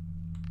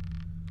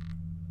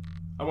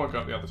 I won't go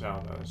up the other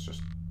tower though, it's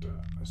just,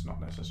 it's not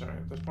necessary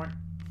at this point.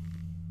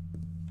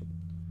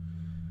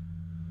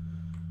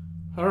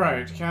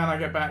 Alright, can I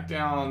get back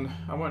down?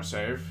 I won't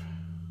save.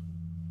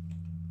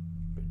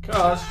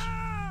 Because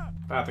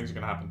bad things are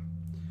going to happen.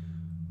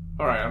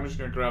 Alright, I'm just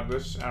going to grab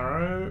this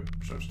arrow.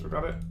 So I've still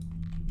got it.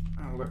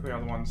 I'll let the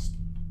other ones...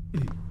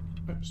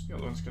 Oops, the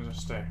other one's going to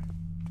stay.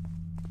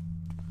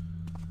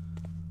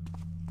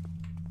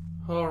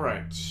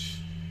 Alright.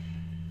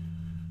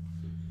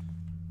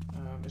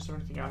 Is there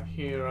anything out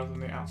here other than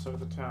the outside of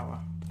the tower?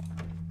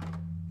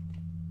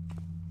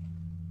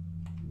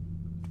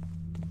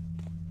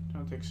 I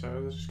don't think so.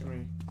 There's just going to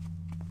be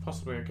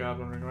possibly a guard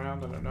wandering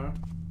around. I don't know.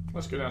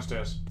 Let's go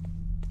downstairs.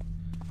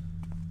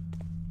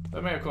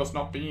 There may, of course,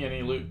 not be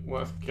any loot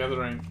worth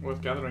gathering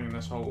in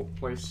this whole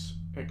place,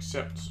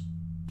 except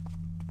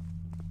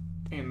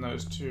in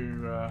those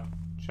two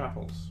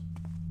chapels.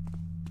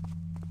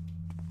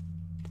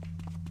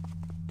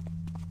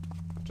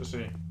 To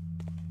see.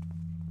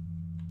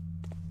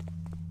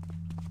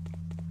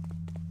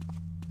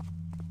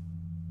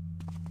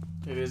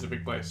 It is a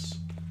big place.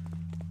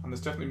 And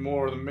there's definitely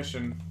more of the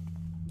mission.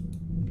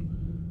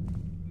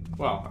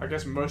 Well, I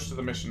guess most of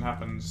the mission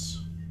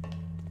happens...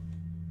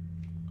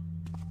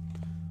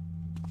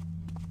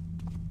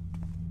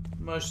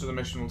 Most of the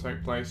mission will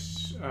take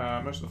place...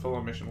 most of the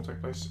follow mission will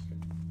take place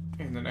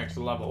in the next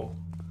level.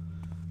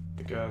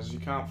 Because you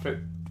can't fit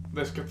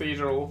this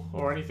cathedral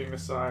or anything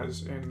this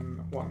size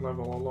in one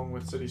level along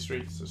with city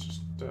streets. There's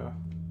just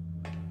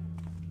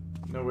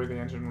no way the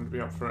engine would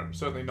be up for it.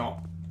 Certainly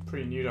not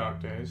pre-New Dark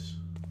days.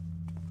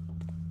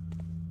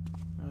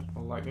 There's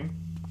more lightning.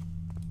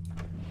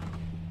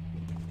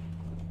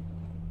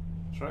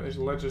 That's right, there's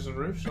ledges and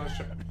roofs. Let's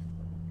check.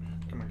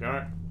 Come on,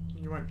 Garrett.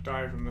 You won't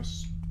die from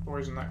this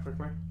poison that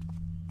quickly.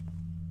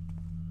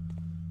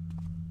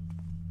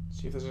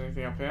 See if there's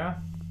anything up here.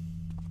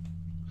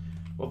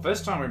 Well,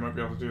 this time we might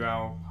be able to do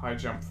our high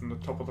jump from the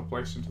top of the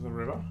place into the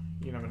river.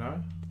 You never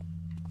know.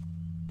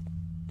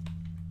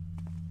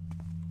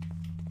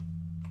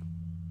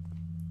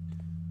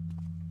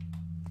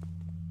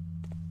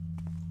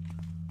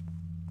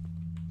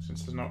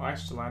 Since there's no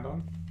ice to land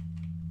on.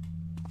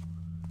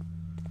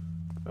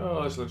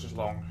 Oh, this ledge is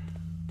long.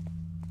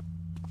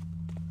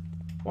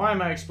 Why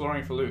am I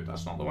exploring for loot?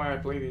 That's not the way I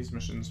play these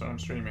missions when I'm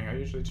streaming. I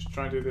usually just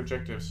try and do the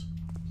objectives.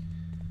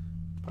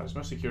 But it's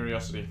mostly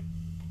curiosity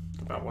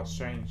about what's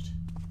changed.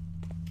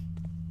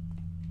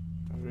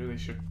 I really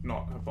should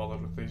not have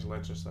bothered with these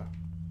ledges though.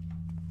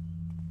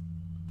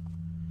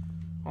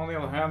 On the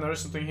other hand, there is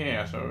something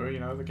here, so, you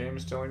know, the game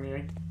is telling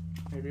me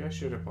maybe I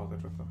should have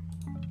bothered with them.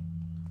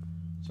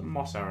 It's a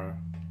moss arrow.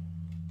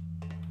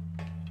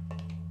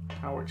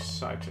 How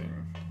exciting.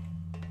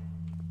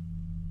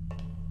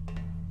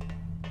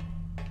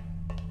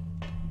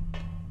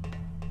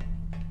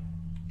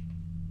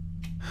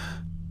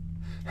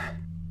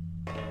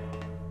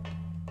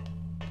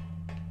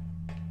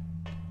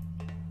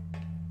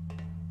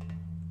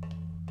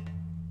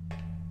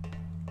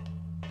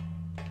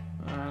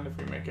 And if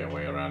we make our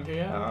way around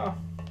here...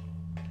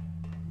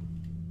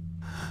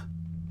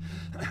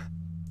 to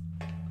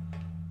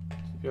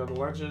the other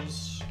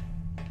ledges...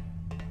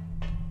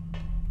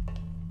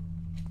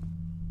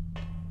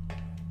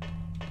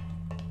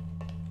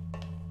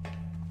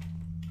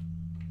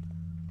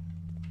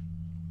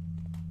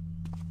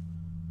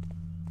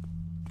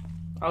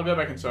 I'll go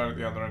back inside at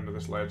the other end of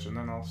this ledge and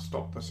then I'll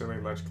stop the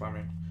silly ledge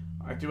climbing.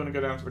 I do want to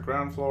go down to the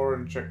ground floor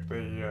and check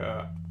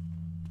the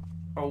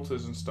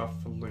altars and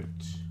stuff for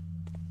loot.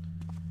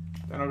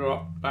 Then I'll go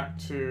up back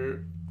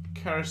to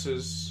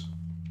Karis's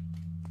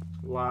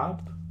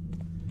lab,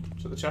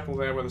 to the chapel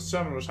there where the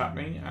sermon was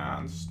happening,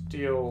 and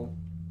steal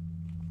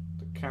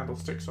the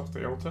candlesticks off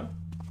the altar.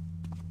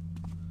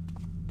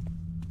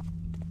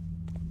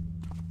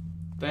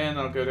 Then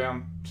I'll go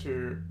down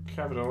to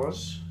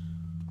Cavador's.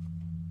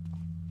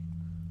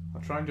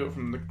 I'll try and do it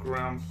from the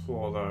ground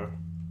floor though,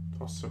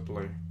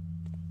 possibly. If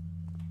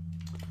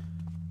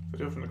I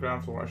do it from the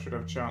ground floor, I should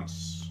have a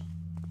chance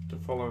to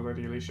follow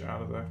Lady Alicia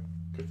out of the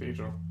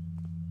cathedral.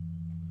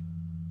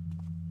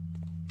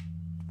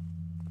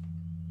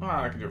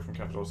 Ah, I can do it from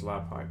Cavador's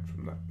lab height,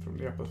 from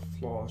the upper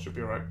floor. It should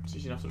be alright. It's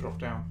easy enough to drop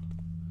down.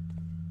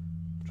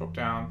 Drop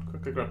down,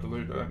 quickly grab the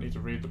loot. I don't need to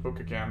read the book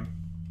again.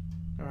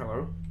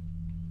 Oh,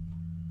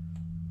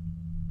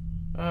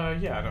 hello.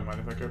 Yeah, I don't mind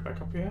if I go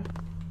back up here.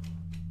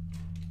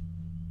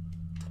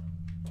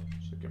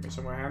 Should get me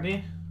somewhere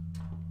handy.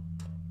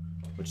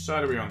 Which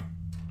side are we on?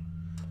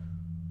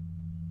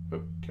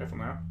 Oh, careful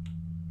now.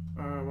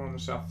 We're on the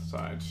south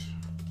side.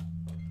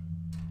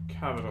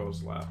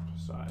 Cavador's lab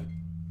side.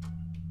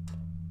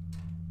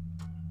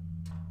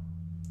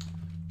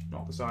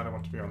 Not the side I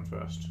want to be on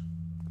first.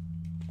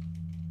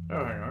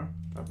 Oh, hang on.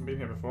 I haven't been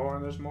here before,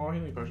 and there's more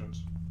healing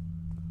potions.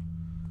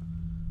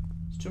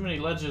 There's too many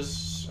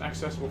ledges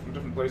accessible from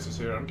different places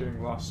here. I'm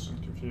getting lost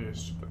and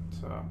confused, but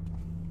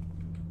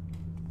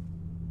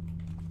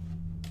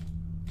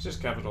it's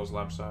just Cavador's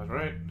lab side,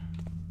 right?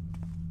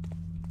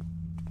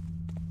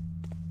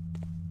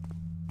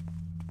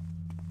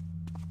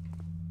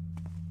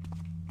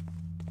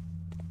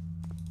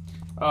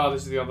 Oh,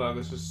 this is the other,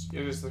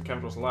 it is the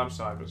Cavador's lab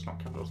side, but it's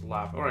not Cavador's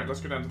lab. Alright,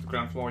 let's go down to the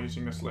ground floor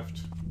using this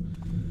lift.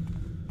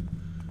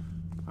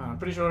 I'm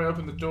pretty sure I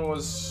opened the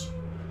doors,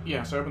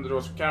 yeah, so I opened the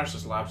doors for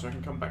Garrett's lab so I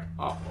can come back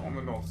up on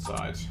the north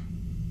side.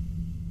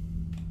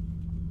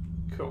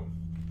 Cool.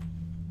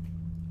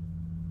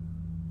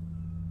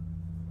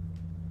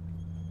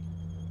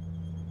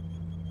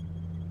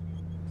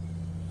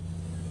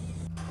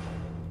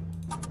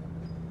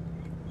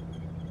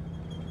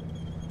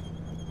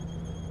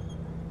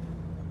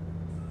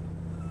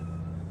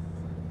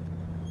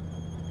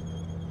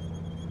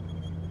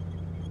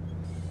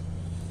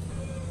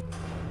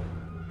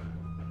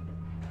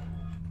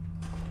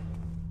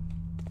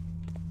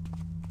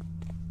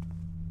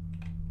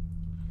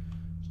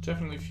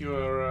 Definitely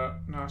fewer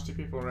nasty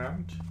people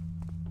around.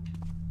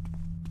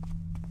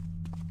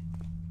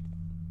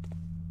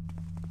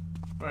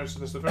 Right, so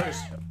there's the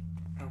various...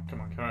 Oh,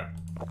 come on, Garrett.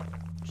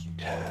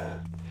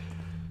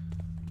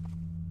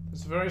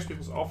 There's the various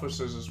people's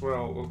offices as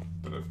well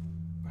that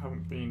I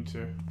haven't been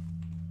to.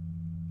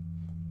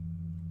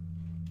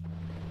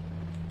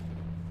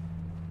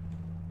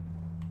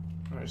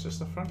 Right, is this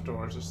the front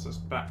door or is this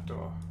back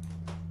door?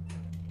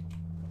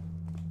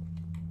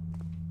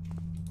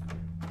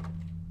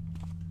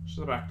 This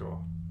is the back door.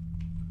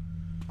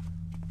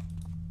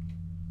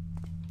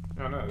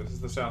 Oh no, this is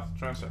the south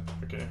transept.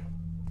 Okay.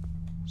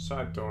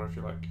 Side door, if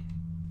you like.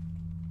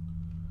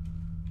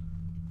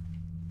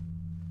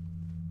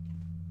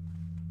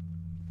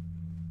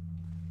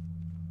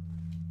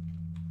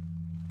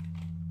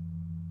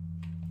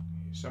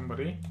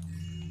 Somebody.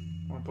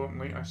 More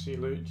importantly, I see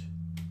loot.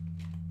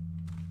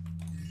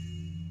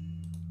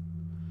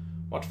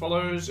 What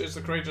follows is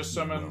the courageous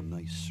sermon. Well,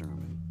 nice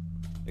sermon.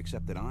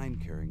 Except that I'm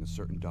carrying a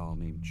certain doll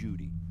named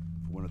Judy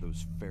for one of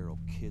those feral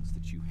kids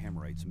that you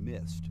Hammerites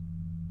missed.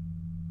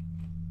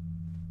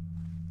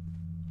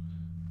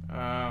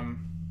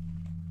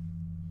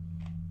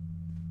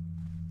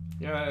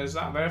 Yeah, is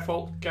that their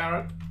fault,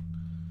 Garrett?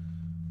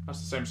 That's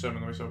the same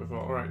sermon that we saw before.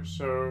 Alright,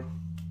 so...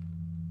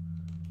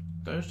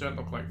 those don't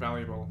look like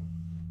valuable.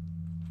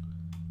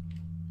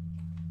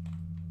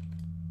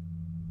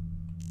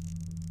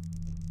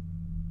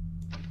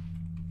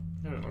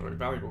 They don't look like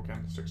valuable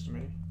candlesticks to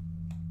me.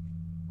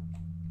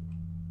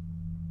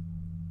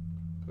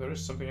 there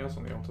is something else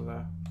on the altar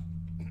there.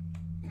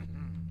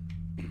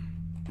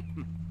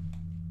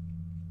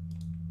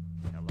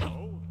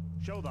 Hello?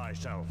 Show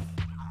thyself.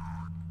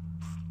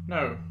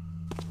 No.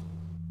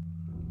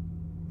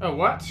 Oh,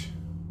 what?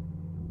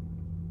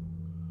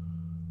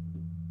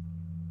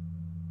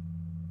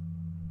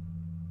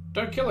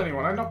 Don't kill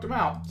anyone, I knocked him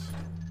out.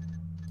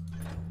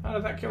 How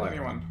did that kill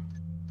anyone?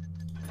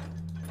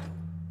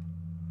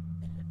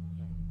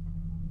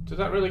 Did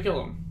that really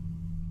kill him?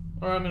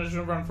 Or I'm gonna just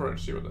run for it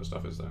to see what that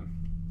stuff is then.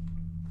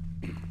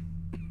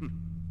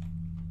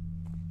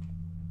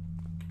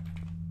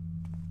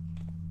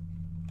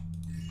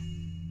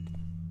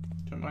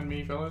 Don't mind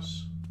me,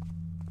 fellas.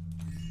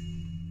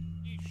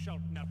 Ye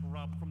shalt not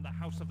rob from the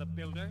house of the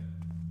builder.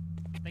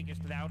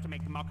 Thinkest thou to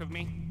make mock of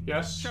me?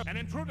 Yes. An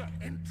intruder!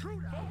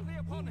 Intruder! Fall thee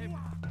upon him!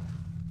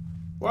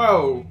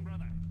 Whoa!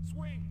 Brother,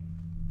 swing!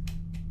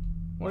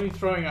 What are you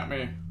throwing at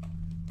me?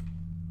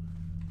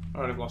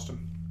 Alright, I've lost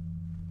him.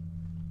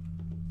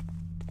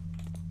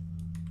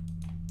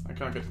 I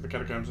can't get to the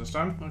catacombs this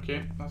time.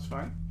 Okay, that's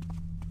fine.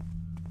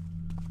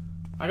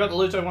 I got the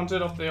loot I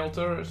wanted off the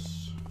altar.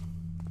 It's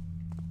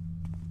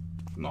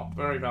not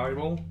very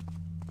valuable,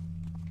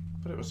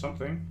 but it was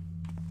something.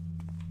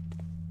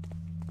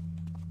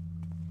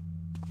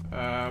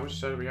 Which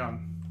side are we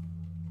on?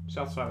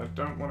 South side. I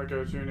don't want to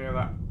go too near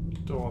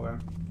that door then.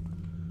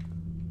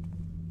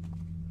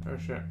 Oh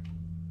shit.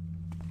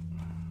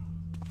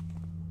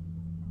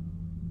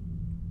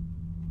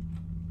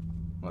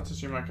 Let's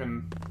assume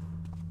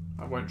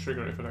I won't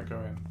trigger it if I don't go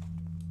in.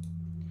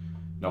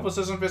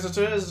 Novices and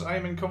visitors, I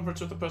am in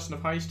conference with a person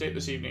of high state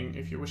this evening.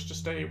 If you wish to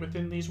stay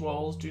within these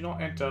walls, do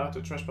not enter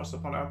to trespass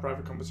upon our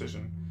private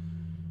conversation.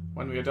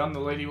 When we are done, the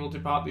lady will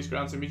depart these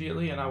grounds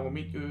immediately, and I will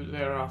meet you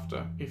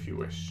thereafter, if you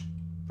wish.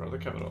 Brother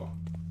Cavador.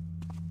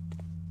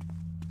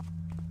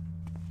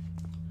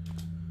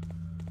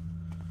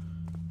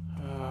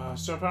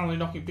 So apparently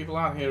knocking people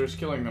out here is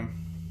killing them.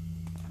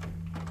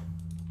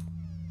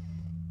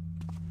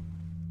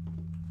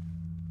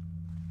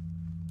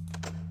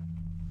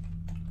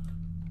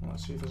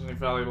 Let's see if there's any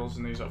valuables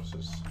in these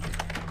offices.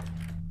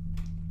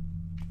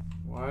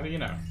 Why do you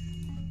know?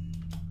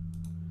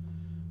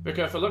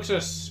 Vicar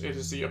Feluxus, it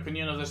is the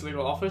opinion of this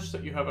legal office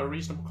that you have a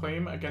reasonable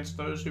claim against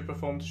those who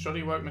performed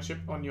shoddy workmanship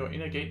on your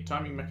inner gate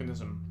timing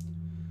mechanism.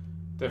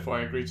 Therefore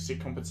I agree to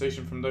seek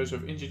compensation from those who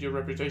have injured your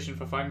reputation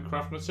for fine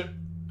craftsmanship,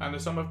 and a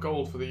sum of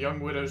gold for the young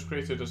widows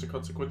created as a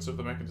consequence of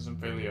the mechanism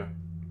failure.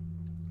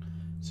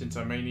 Since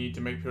I may need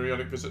to make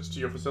periodic visits to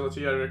your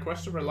facility, I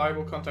request a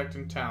reliable contact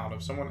in town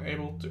of someone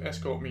able to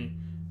escort me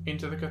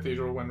into the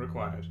cathedral when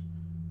required.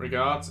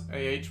 Regards,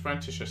 A.H.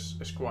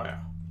 Franticius, Esquire.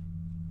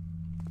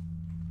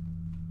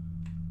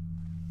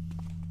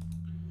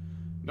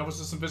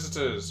 Novices and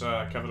visitors,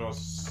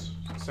 Cavador's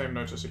same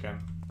notice again.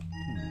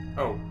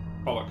 Oh,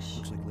 bollocks.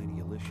 Looks like Lady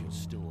Alicia is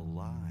still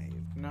alive.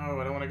 No,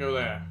 I don't want to go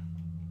there.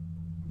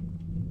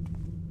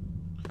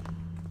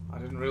 I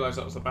didn't realise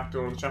that was the back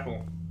door of the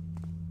chapel.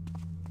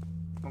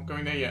 Not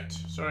going there yet,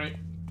 sorry.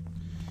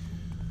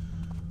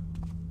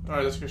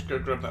 Alright, let's just go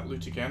grab that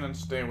loot again and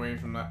stay away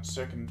from that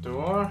second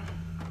door.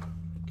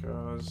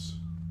 Because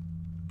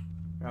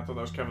yeah, I thought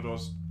that was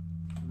Cavador's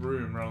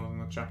room rather than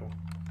the chapel.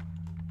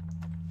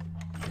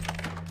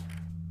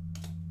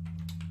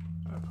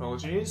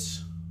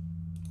 Apologies.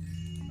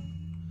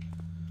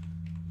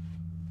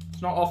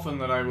 It's not often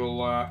that I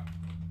will,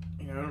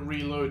 you know,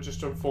 reload just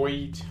to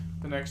avoid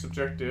the next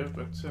objective,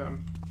 but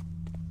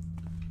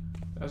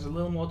there's a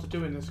little more to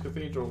do in this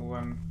cathedral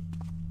than...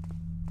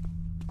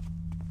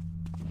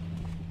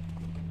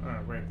 Oh,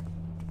 wait.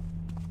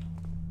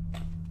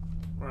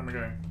 Where am I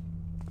going?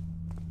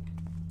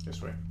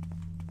 This way.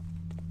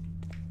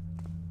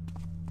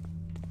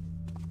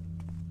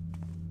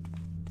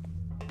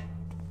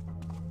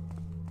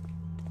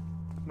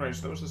 Right,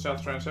 so that was the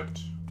south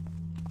transept.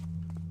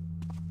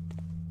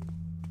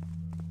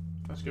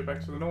 Let's go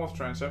back to the north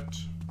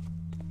transept.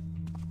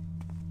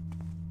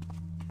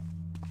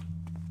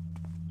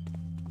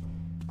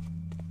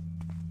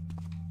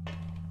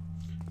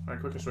 Right,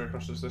 quickest way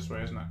across is this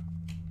way, isn't it?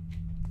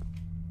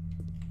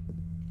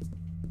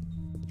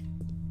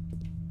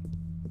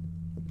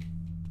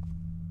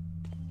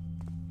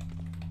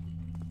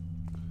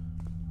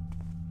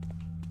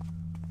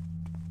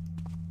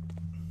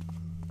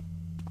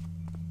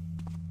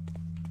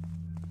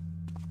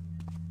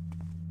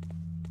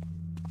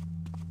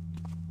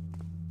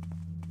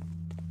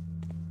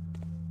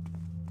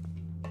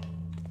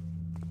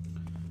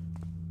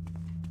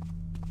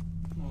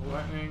 More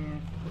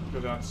lightning.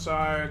 Go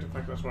outside. In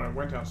fact, that's where I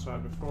went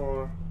outside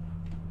before.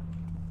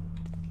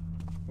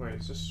 Wait,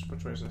 is this...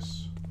 which way is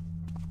this?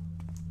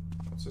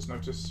 What's this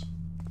notice?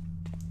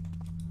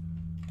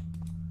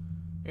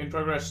 In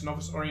progress,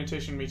 novice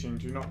orientation meeting.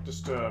 Do not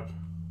disturb.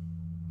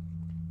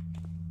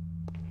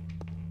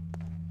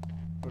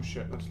 Oh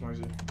shit, that's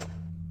noisy.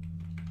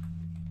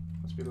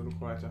 Let's be a little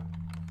quieter.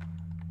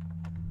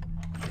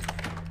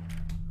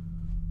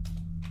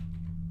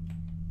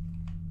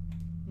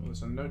 Oh,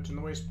 there's a note in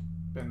the waste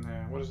bin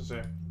there. What does it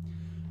say?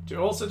 To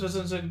all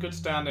citizens in good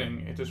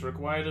standing, it is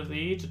required of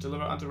thee to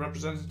deliver unto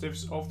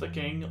representatives of the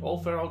king all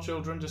feral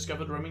children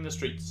discovered roaming the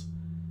streets.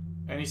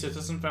 Any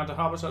citizen found to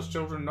harbour such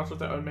children not of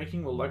their own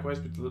making will likewise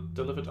be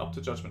delivered up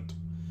to judgment.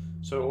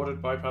 So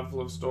ordered by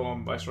Pavel of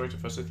Storm, Viceroy to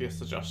Forsythius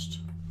the Just.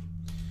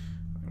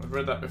 We've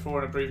read that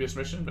before in a previous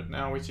mission, but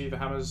now we see the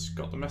Hammers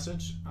got the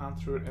message and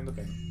threw it in the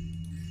bin.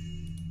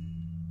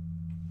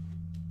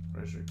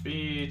 Rosary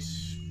bead,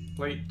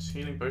 plate,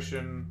 healing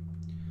potion.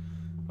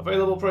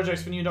 Available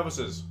projects for new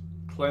novices.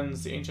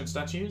 Cleanse the ancient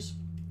statues.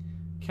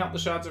 Count the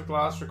shards of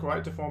glass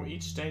required to form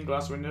each stained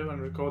glass window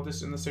and record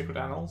this in the sacred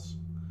annals.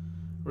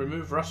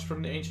 Remove rust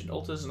from the ancient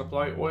altars and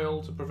apply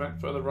oil to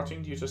prevent further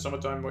rotting due to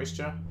summertime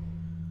moisture.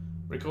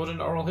 Record an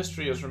oral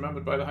history as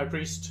remembered by the high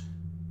priest.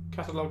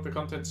 Catalogue the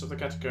contents of the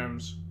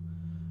catacombs.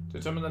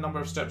 Determine the number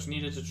of steps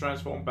needed to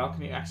transform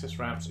balcony access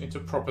ramps into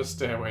proper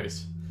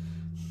stairways.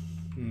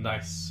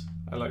 Nice.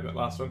 I like that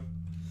last one.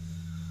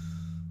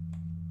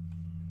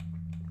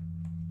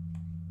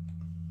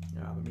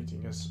 Yeah, the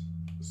meeting is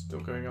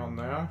still going on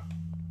there.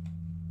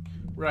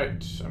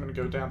 Right, I'm going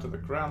to go down to the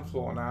ground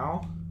floor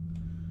now.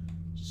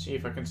 To see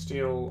if I can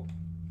steal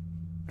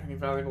any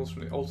valuables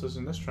from the altars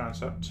in this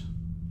transept.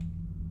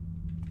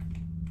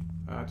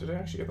 Did I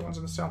actually get the ones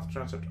in the south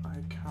transept?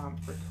 I can't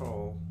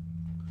recall.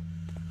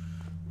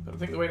 But I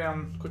think the way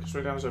down, quickest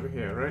way down is over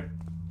here, right?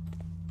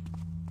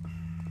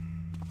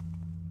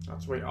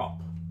 That's way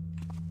up.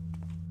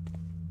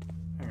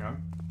 Hang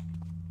on.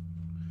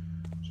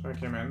 So I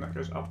came in, that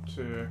goes up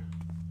to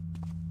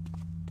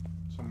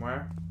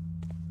somewhere.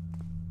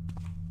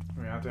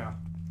 We are down.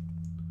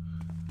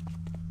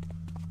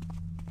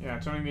 Yeah,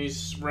 turning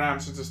these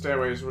ramps into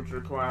stairways would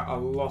require a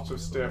lot of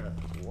stair.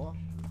 Wait.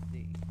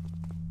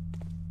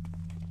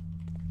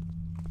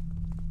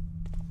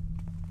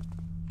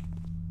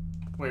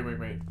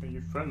 Are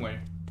you friendly?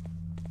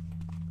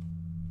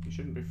 You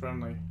shouldn't be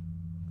friendly.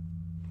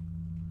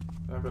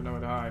 I've got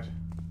nowhere to hide.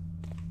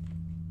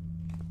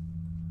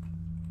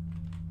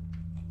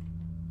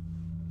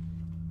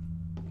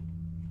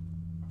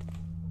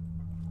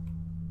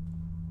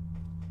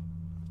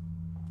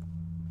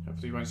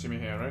 Hopefully you won't see me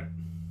here, right?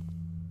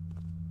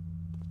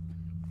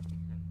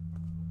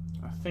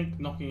 I think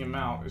knocking him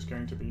out is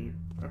going to be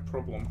a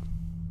problem.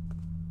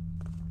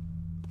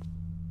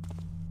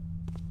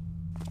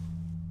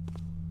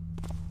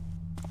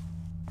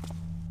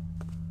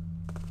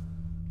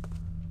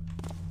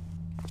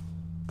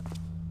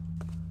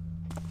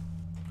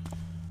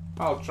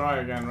 I'll try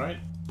again, right?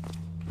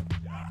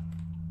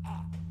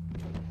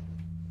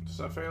 Does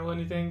that fail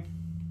anything?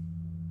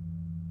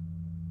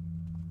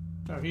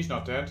 No, he's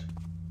not dead.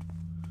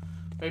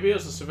 Maybe it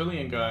was the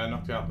civilian guy I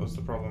knocked out that was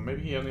the problem.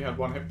 Maybe he only had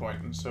 1 hit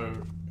point, and so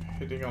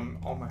hitting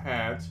on the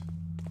head...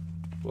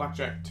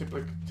 Blackjack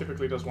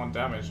typically does 1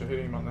 damage, so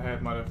hitting him on the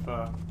head might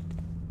have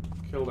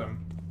killed him,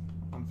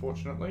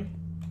 unfortunately.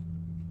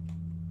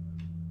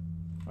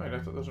 Wait, I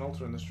thought there was an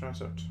altar in this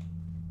transept.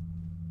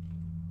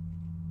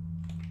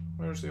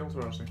 Where's the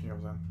altar I was thinking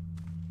of then?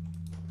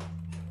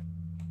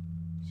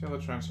 It's the other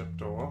transept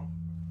door.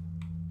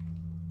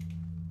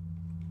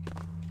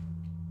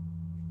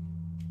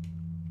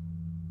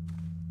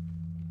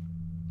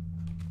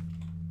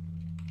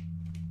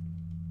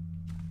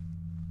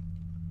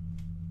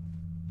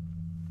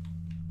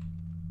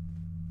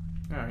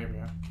 Ah, here we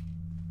are.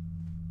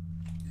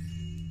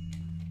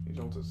 These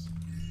altars.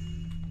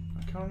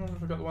 I can't remember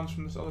if I got the ones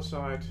from this other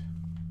side.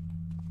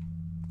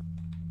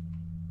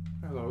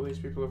 Hello, these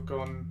people have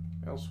gone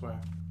elsewhere.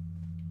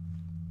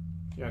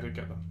 Yeah, I did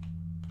get them.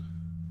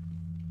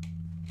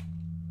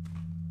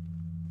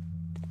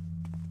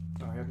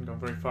 No, he hadn't gone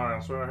very far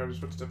elsewhere. I heard his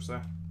footsteps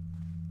there.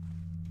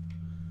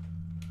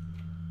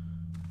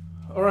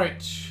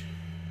 Alright.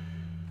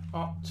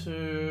 Up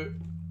to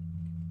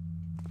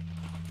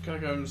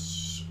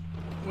Catacombs.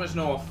 Where's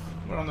north?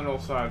 We're on the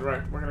north side.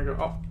 Right, we're going to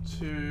go up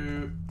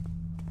to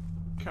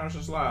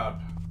Karas's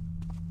lab.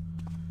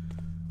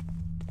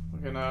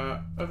 We're going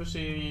to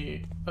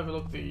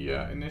overlook the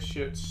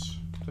initiates,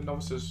 the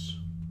novices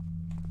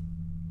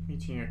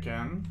meeting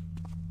again.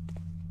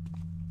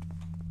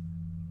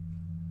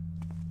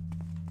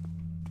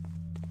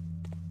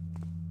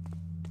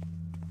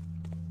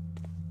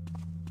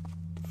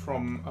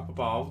 From up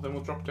above, then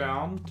we'll drop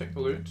down, take the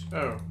loot.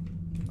 Oh,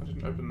 I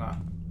didn't open that.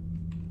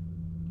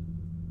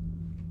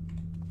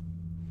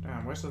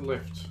 Damn, where's the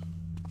lift?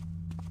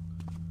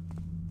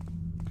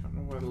 Can't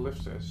remember where the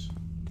lift is.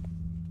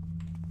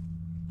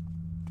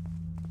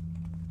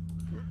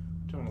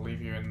 Don't want to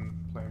leave you in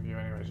plain view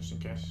anyway, just in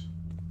case.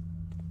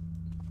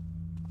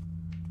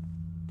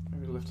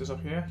 Maybe the lift is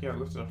up here? Yeah, the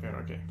lift is up here,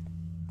 okay.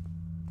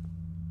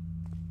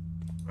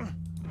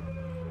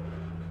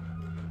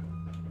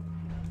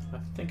 I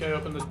think I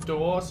opened the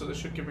door, so this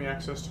should give me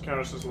access to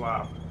Karas's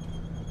lab.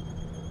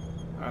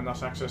 And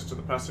that's access to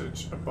the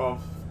passage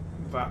above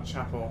that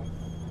chapel.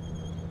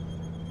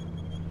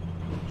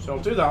 So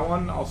I'll do that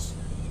one, I'll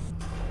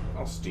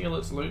steal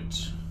its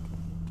loot.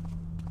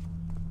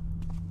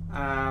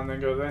 And then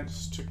go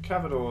thence to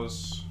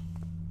Cavador's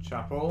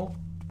chapel.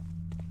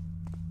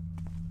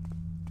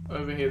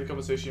 overhear the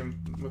conversation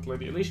with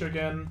Lady Alicia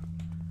again,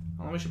 and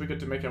then we should be good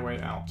to make our way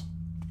out,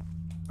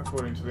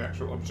 according to the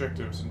actual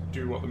objectives, and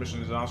do what the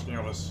mission is asking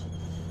of us.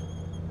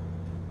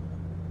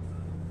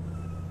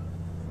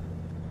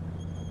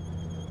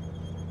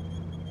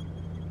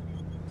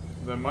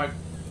 There might...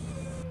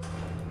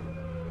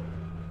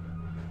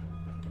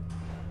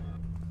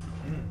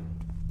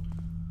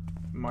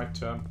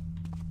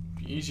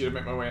 be easier to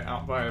make my way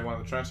out via one of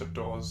the transept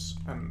doors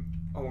and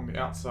along the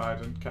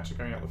outside and catch it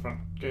going out the front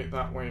gate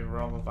that way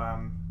rather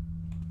than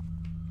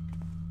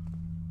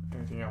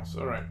anything else.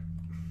 Alright.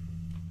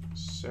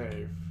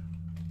 Save.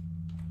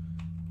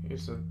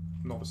 Here's the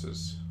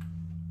novices.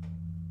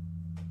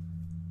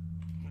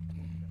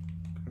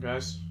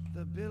 Guys.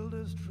 The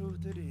builder's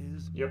truth it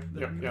is. Yep.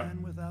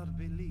 Men without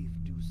belief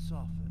do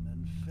soften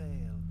and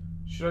fail.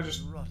 Should I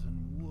just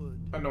rotten wood?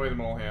 Annoy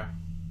them all here?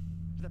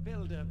 The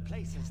builder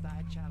places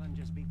thy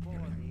challenges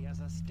before thee as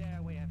a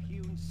stairway of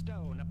hewn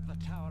stone up the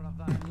tower of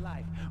thy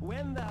life.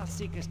 When thou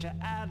seekest to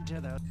add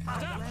to those...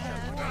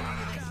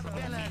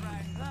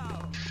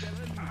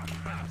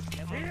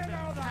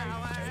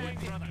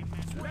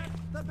 Sweat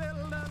the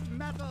builder's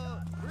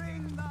metal,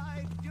 bring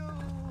thy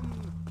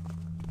doom!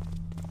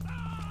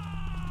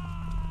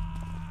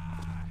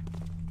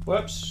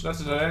 Whoops, that's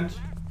a dead end.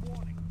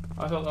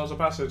 I thought that was a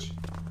passage.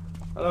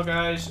 Hello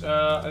guys,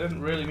 I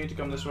didn't really mean to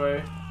come this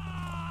way.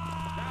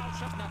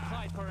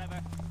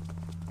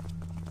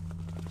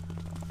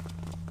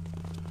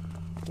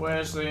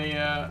 Where's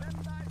the,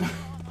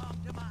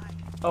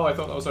 Oh, I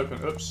thought that was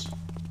open. Oops.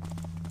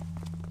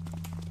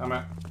 Damn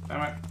it.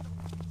 Damn it.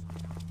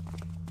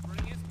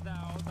 Bringest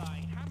thou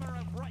thy hammer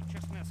of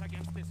righteousness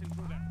against this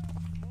intruder?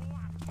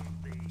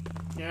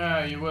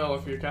 Yeah, you will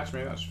if you catch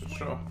me, that's for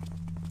sure.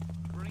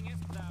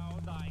 Bringest thou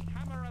thy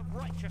hammer of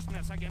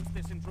righteousness against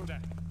this intruder?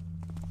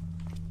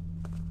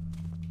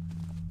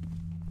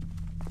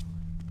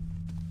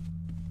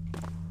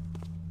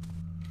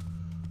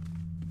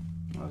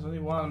 There's only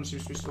one of them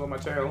seems to be still on my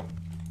tail.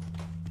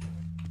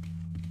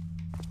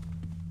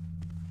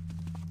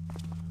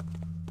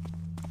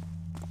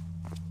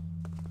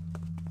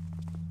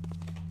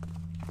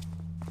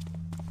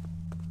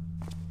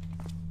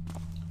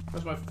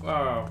 Where's my...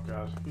 oh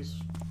god, he's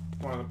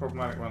one of the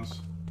problematic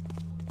ones.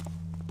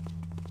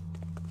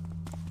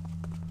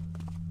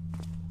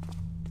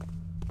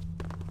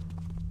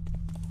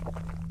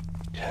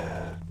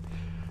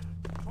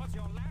 What's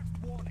your last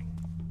warning?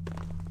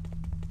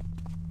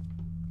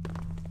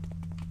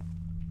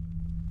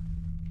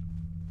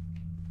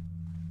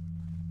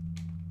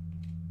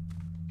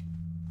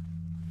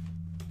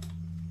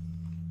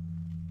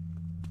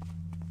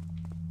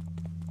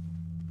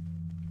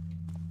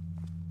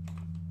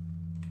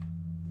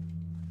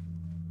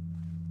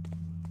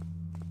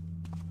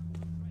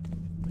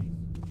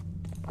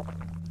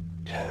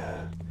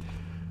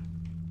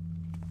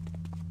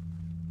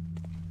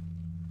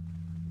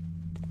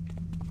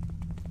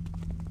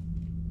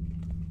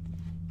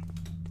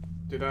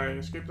 Did I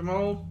escape them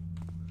all?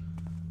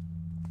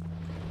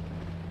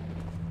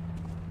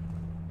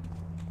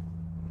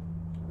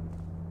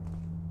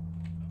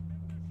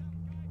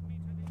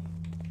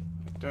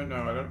 I don't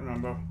know, I don't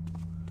remember.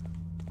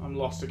 I'm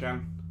lost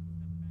again.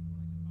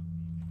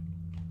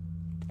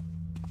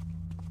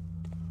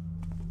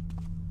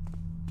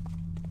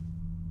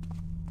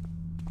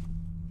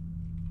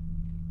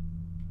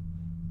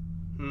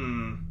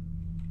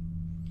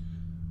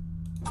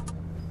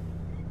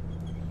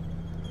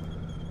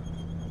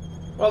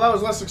 Well, that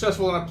was less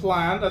successful than I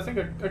planned. I think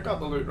I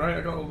got the loot, right?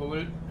 I got all the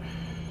loot.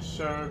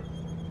 So,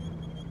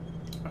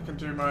 I can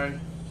do my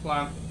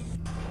plan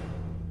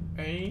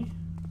A.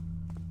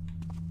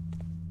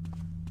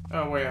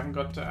 Oh wait, I haven't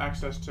got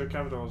access to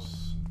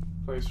Cavador's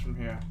place from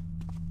here.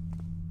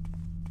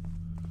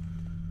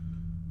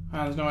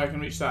 And there's no way I can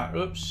reach that.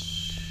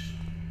 Oops.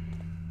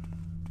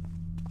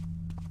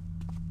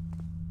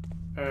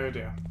 Oh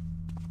dear.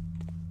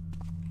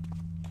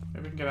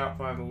 Maybe we can get out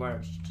via the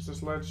ledge. Does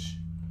this ledge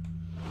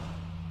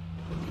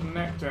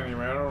connect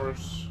anywhere, or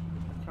is...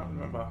 I can't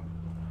remember.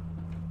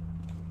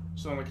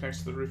 This only connects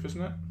to the roof,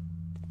 isn't it?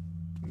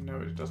 No,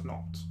 it does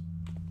not.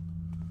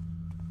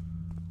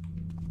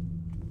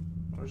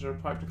 Or is there a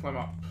pipe to climb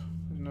up?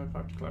 There's no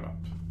pipe to climb up.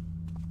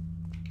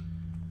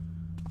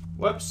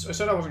 Whoops, I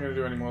said I wasn't going to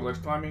do any more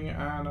ledge climbing,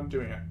 and I'm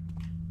doing it.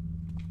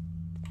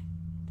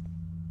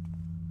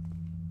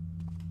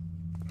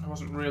 I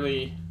wasn't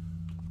really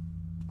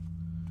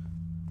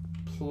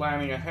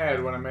planning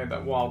ahead when I made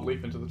that wild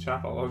leap into the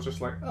chapel. I was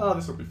just like, oh,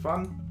 this will be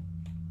fun.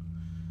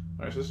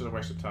 Alright, so this is a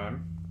waste of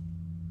time.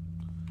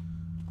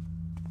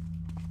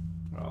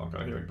 Well, I've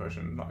got a healing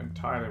potion. Not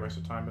entirely a waste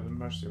of time, but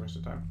mostly a waste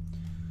of time.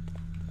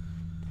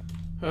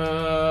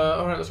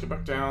 Alright, let's get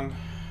back down.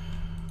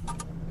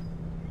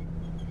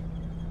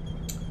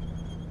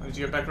 I need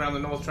to get back around the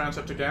north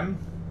transept again.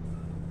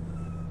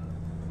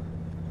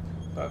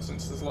 But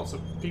since there's lots of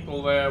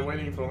people there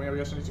waiting for me, I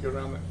guess I need to go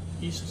around the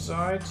east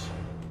side.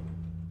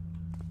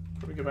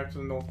 Probably go back to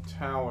the north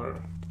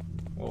tower.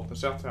 Well, the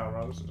south tower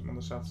rather, since I'm on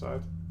the south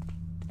side.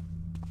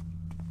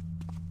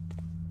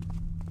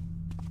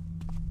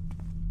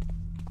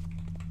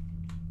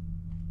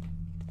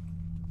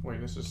 Wait,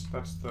 that's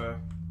the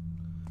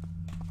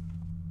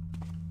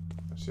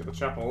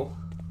chapel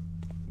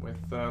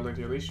with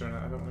Lady Alicia in it.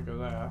 I don't want to go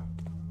there.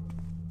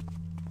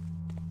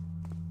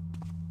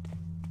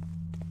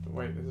 But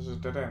wait, this is a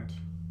dead end.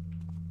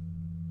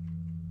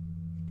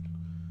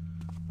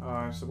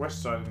 It's the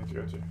west side I need to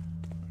go to.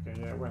 Okay,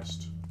 yeah,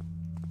 west.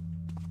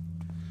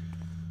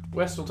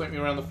 West will take me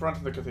around the front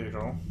of the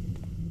cathedral.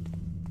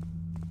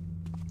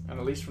 And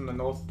at least from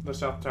the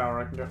south tower,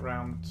 I can get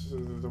round to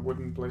the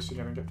wooden place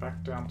again and get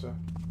back down to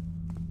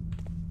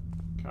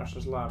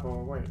Cash's lab.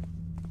 Oh, wait.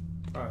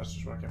 Oh, that's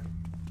just where I came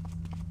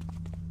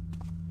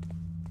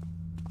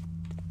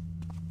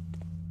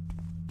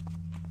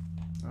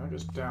from. I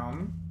guess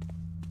down.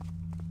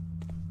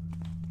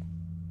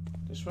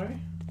 This way?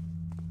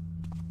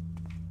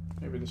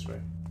 Maybe this way.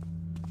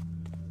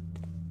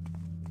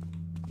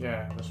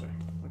 Yeah, this way.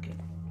 Okay.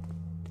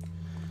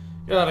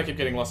 Yeah, I keep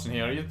getting lost in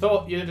here. You'd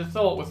have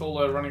thought with all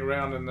the running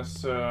around in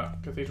this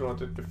cathedral I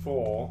did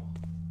before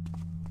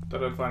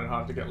that I'd find it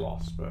hard to get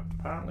lost, but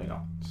apparently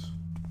not.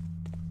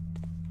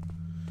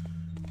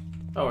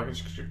 Oh, I can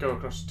just go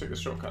across, take the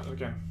shortcut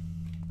again.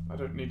 I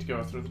don't need to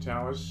go through the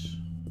towers.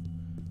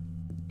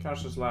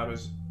 Cash's lab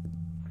is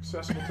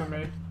accessible to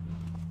me.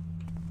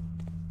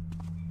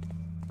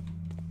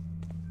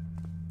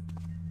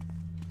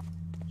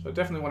 So I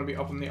definitely want to be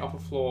up on the upper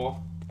floor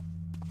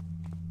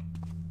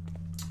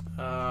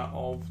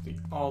of the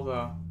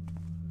other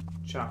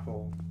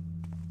chapel,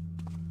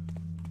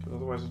 because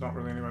otherwise there's not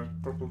really anywhere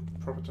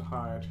proper to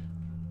hide.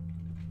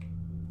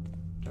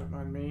 Don't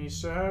mind me,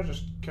 sir.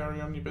 Just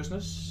carry on your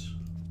business.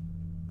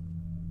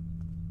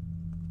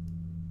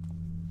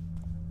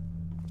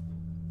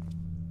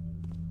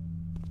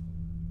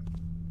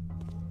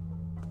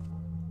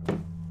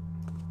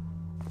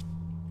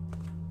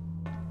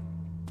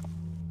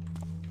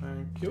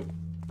 Thank you.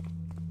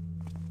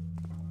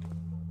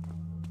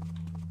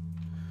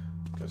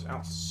 Goes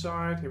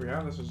outside. Here we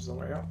are. This is the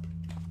way up.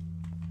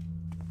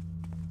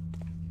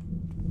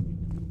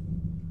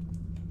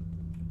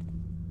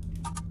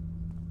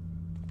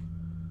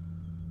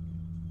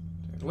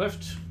 Take the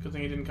lift. Good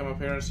thing he didn't come up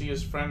here and see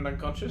his friend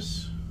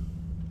unconscious.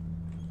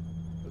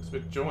 Looks a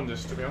bit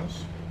jaundiced, to be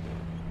honest.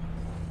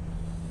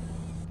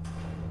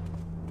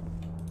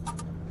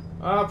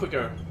 Up we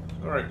go.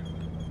 Alright.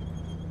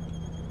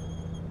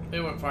 They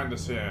won't find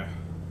us here.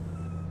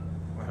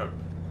 I hope.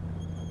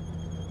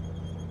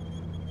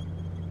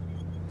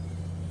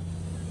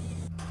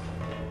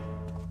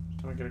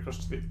 Trying to get across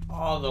to the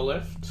other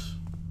lift.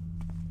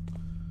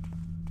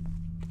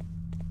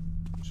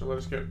 Which will let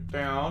us get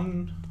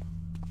down.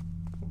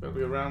 We'll be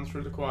able to go around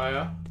through the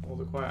choir, or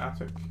the choir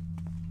attic.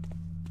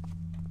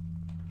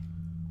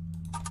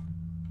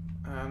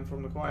 And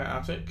from the choir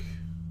attic,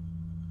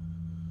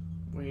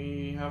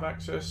 we have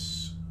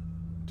access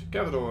to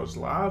Gatherdoor's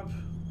lab.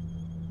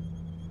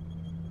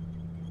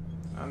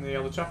 And the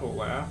other chapel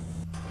there.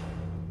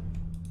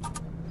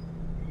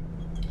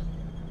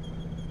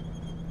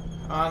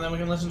 And then we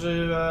can listen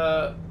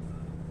to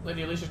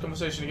Lady Alicia's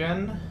conversation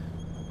again,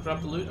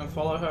 grab the loot and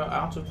follow her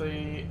out of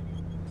the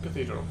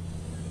cathedral.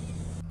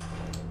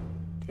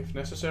 If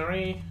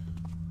necessary,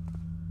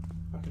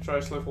 I can try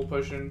a slow fall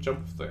potion, jump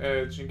off the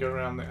edge and go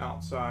around the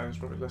outside. It's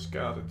probably less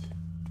guarded.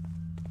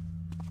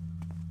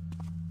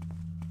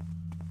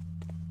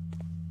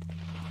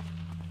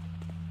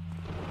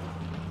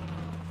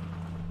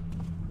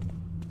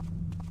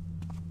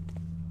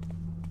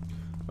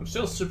 I'm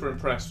still super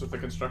impressed with the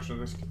construction of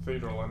this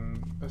cathedral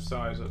and the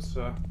size. It's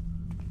a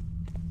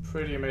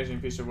pretty amazing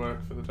piece of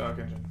work for the Dark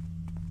Engine.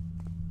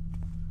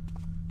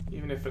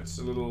 Even if it's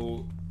a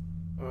little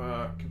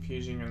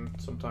confusing and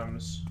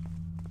sometimes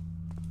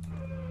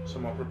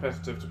somewhat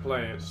repetitive to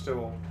play, it's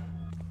still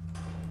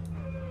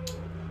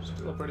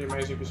a pretty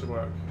amazing piece of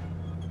work.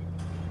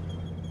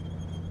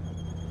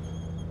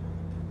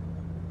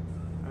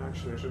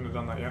 Actually, I shouldn't have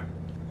done that yet.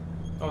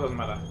 Oh, it doesn't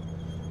matter.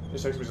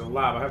 This takes me to the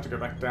lab. I have to go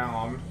back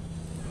down.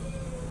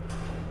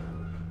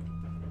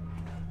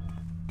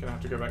 Gonna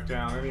have to go back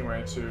down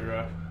anyway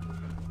to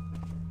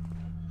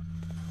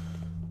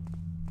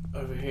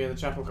overhear the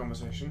chapel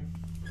conversation.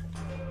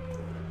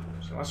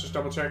 So let's just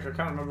double check. I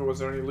can't remember, was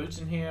there any loot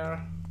in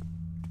here?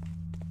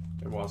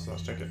 There was, so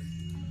let's check it.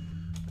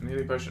 An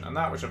healing potion, and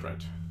that which I've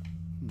read.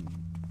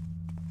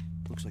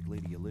 Looks like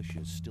Lady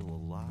Alicia is still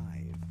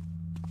alive.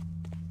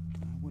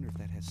 I wonder if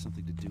that has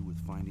something to do with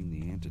finding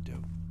the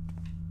antidote.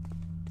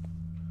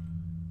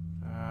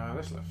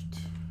 This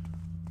lift.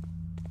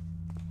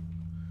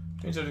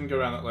 Means I didn't go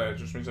around that ledge,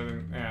 which means I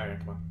didn't... Yeah,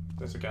 come on.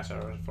 There's a gas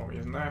arrow for me,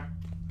 isn't there?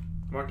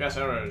 I want gas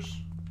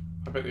arrows.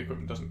 I bet the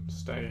equipment doesn't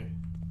stay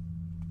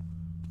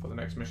for the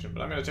next mission,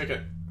 but I'm going to take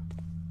it.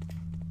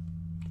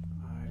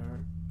 I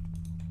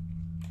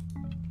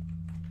don't...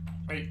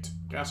 8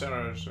 gas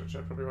arrows, which I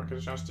probably won't get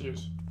a chance to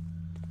use.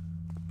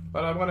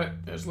 But I want it.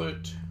 It's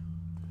loot.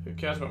 Who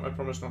cares about my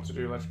promise not to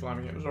do ledge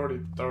climbing? It was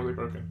already thoroughly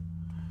broken.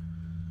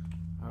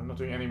 I'm not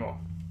doing any more.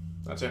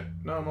 That's it.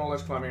 No more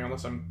ledge climbing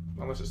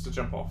unless it's to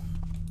jump off.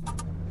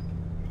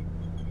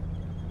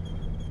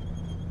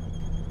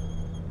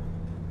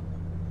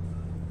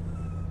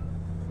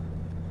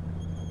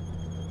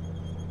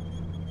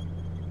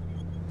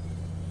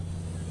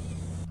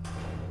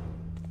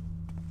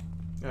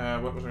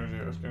 What was I going to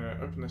do? I was going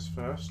to open this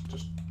first.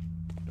 Just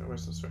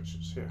where's the switch?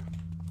 It's here.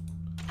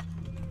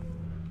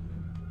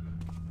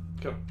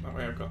 Cool. That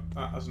way I've got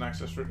that as an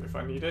access route if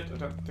I need it. I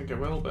don't think I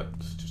will, but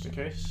just in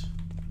case.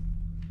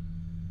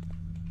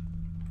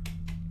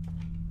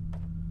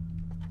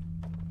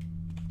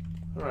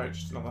 Alright,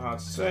 just another hard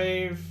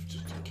save,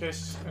 just in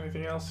case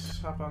anything else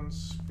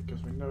happens,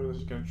 because we know this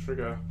is going to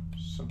trigger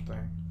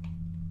something.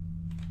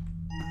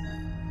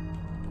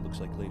 Looks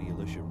like Lady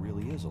Alicia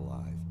really is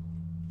alive.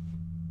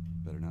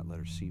 Better not let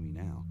her see me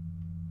now,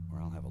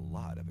 or I'll have a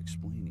lot of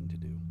explaining to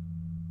do.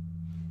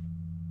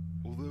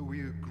 Although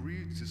we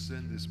agreed to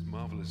send this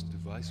marvelous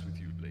device with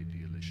you,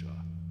 Lady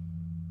Alicia,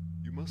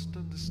 you must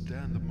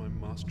understand that my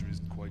master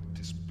is quite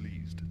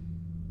displeased,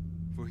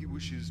 for he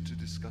wishes to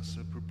discuss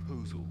a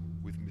proposal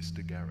with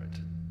Mr. Garrett.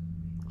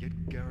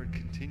 Yet Garrett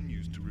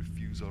continues to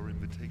refuse our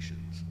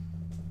invitations.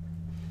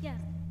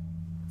 Yes,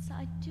 so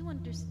I do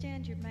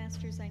understand your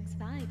master's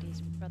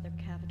anxieties, Brother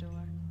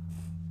Cavador.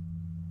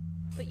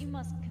 But you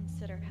must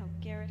consider how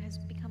Garrett has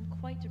become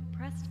quite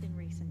depressed in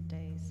recent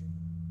days.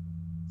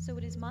 So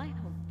it is my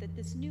hope that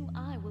this new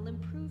eye will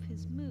improve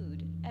his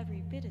mood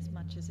every bit as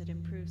much as it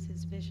improves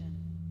his vision.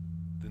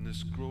 Then the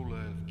scroll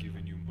I have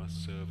given you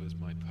must serve as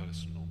my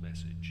personal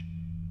message.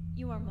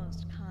 You are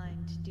most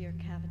kind, dear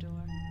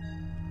Cavador.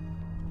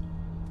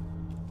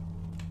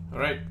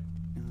 Alright.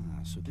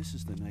 Ah, so this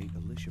is the night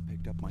Alicia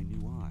picked up my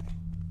new eye.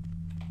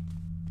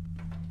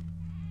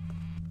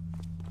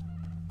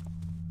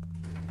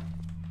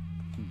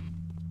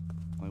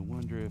 I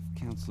wonder if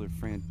Counselor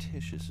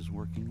Frantitious is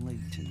working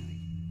late tonight.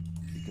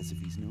 Because if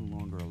he's no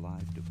longer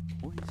alive to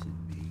poison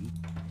me,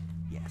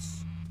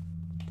 yes,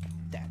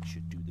 that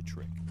should do the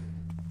trick.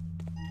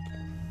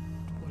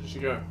 Where did she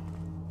go?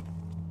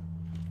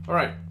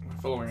 Alright,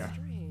 we're following her.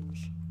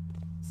 Strange.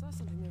 Saw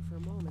something there for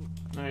a moment.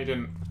 No, you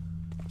didn't.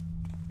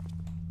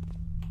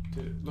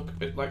 Did it look a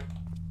bit like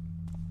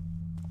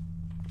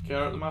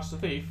Garrett the Master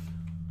Thief?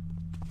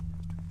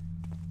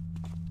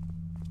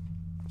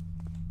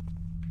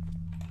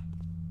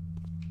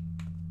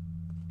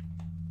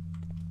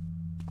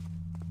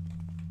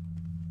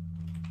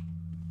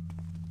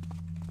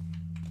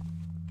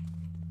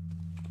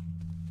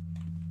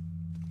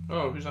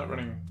 Oh, who's that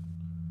running?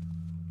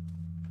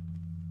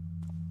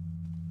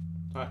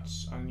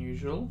 That's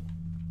unusual.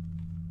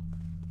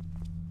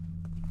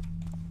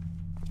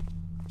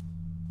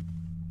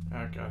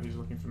 Oh god, he's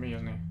looking for me,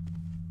 isn't he?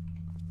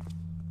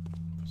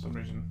 For some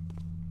reason.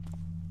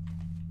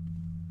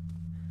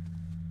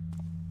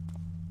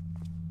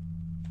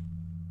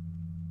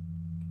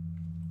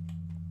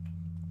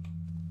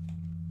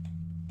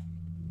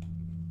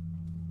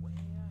 Where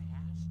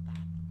has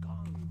that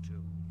gone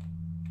to?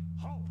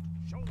 Halt!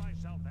 Show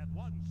thyself at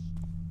once!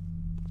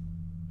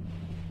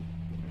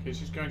 Okay,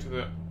 she's going to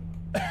the...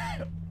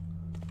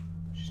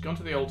 She's gone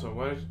to the altar.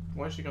 Why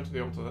has she gone to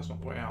the altar? That's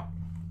not the way out.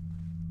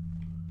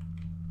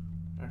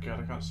 Oh god,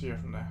 I can't see her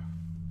from there.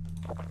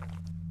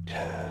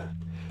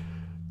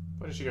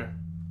 Where did she go?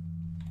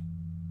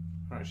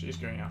 Alright, she's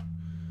going out.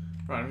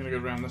 Right, I'm gonna go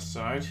around this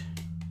side.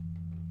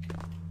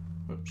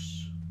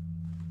 Whoops.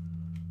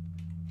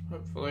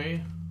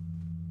 Hopefully.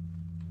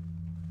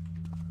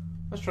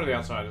 Let's try the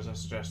outside as I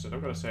suggested.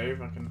 I've got a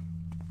save. I can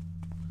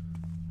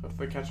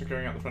hopefully catch her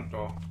going out the front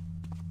door.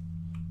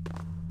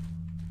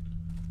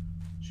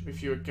 Should be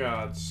fewer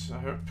guards, I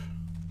hope.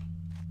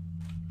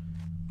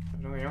 If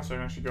nothing else, I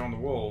can actually go on the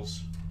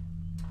walls.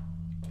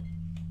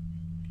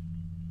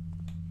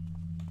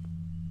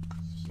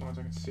 As long as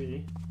I can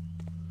see.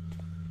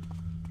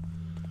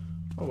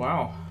 Oh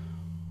wow.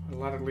 A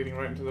ladder leading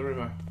right into the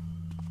river.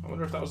 I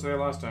wonder if that was there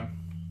last time.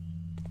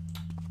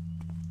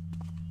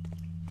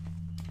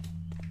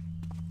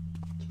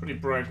 It's pretty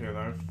bright here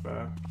though, if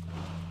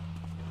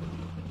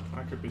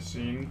I could be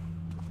seen.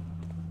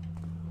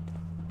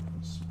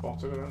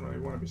 Spotted, I don't really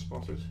want to be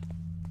spotted.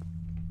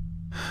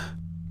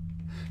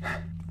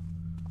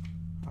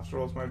 After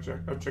all, it's my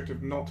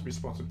objective not to be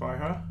spotted by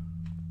her.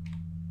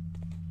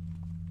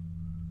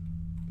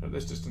 But at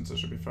this distance I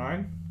should be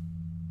fine.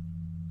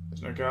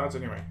 There's no guards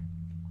anyway.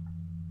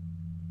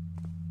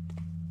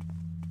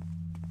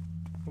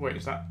 Oh, wait,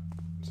 is that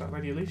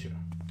Lady Alicia?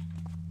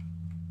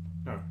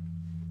 No.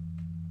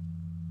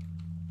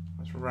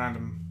 That's a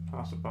random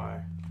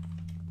passerby.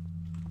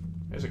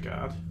 There's a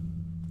guard.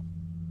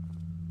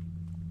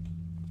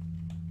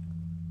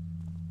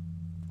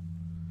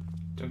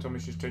 Don't tell me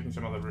she's taking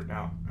some other route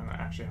now, and I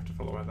actually have to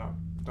follow her.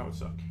 That would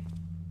suck.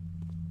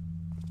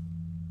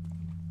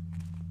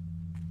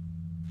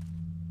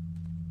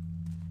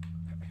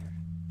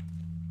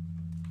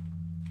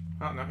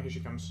 Oh no, here she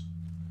comes.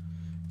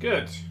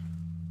 Good.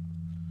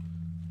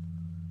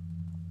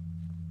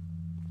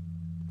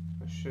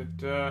 That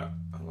should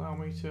allow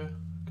me to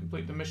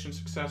complete the mission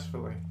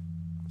successfully.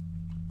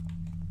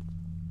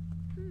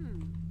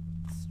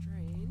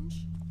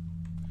 Strange.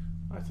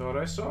 I thought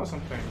I saw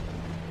something.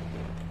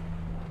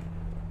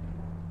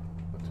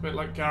 Looks a bit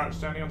like Garrett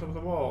standing on top of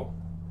the wall.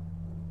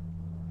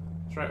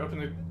 That's right,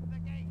 open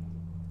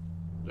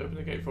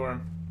the gate for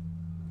him.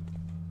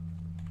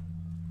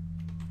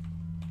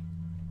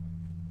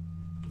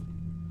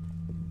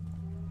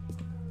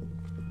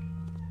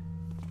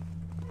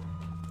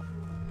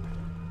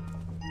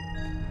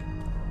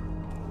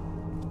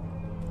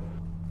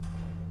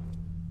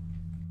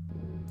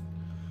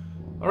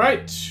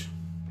 Alright.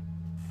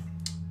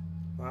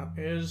 That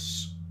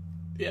is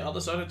the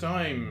other side of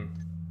time.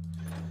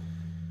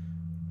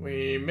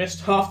 We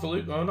missed half the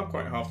loop. Well, not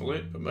quite half the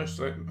loop, but most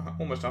of it,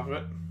 almost half of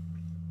it.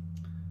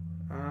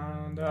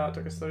 And it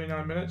took us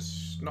 39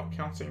 minutes, not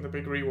counting the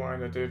big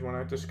rewind I did when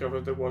I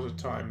discovered there was a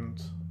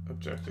timed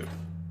objective.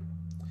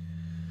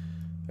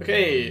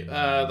 Okay,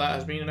 that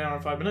has been an hour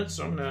and 5 minutes,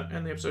 so I'm going to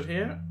end the episode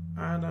here,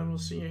 and I will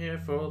see you here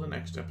for the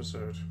next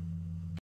episode.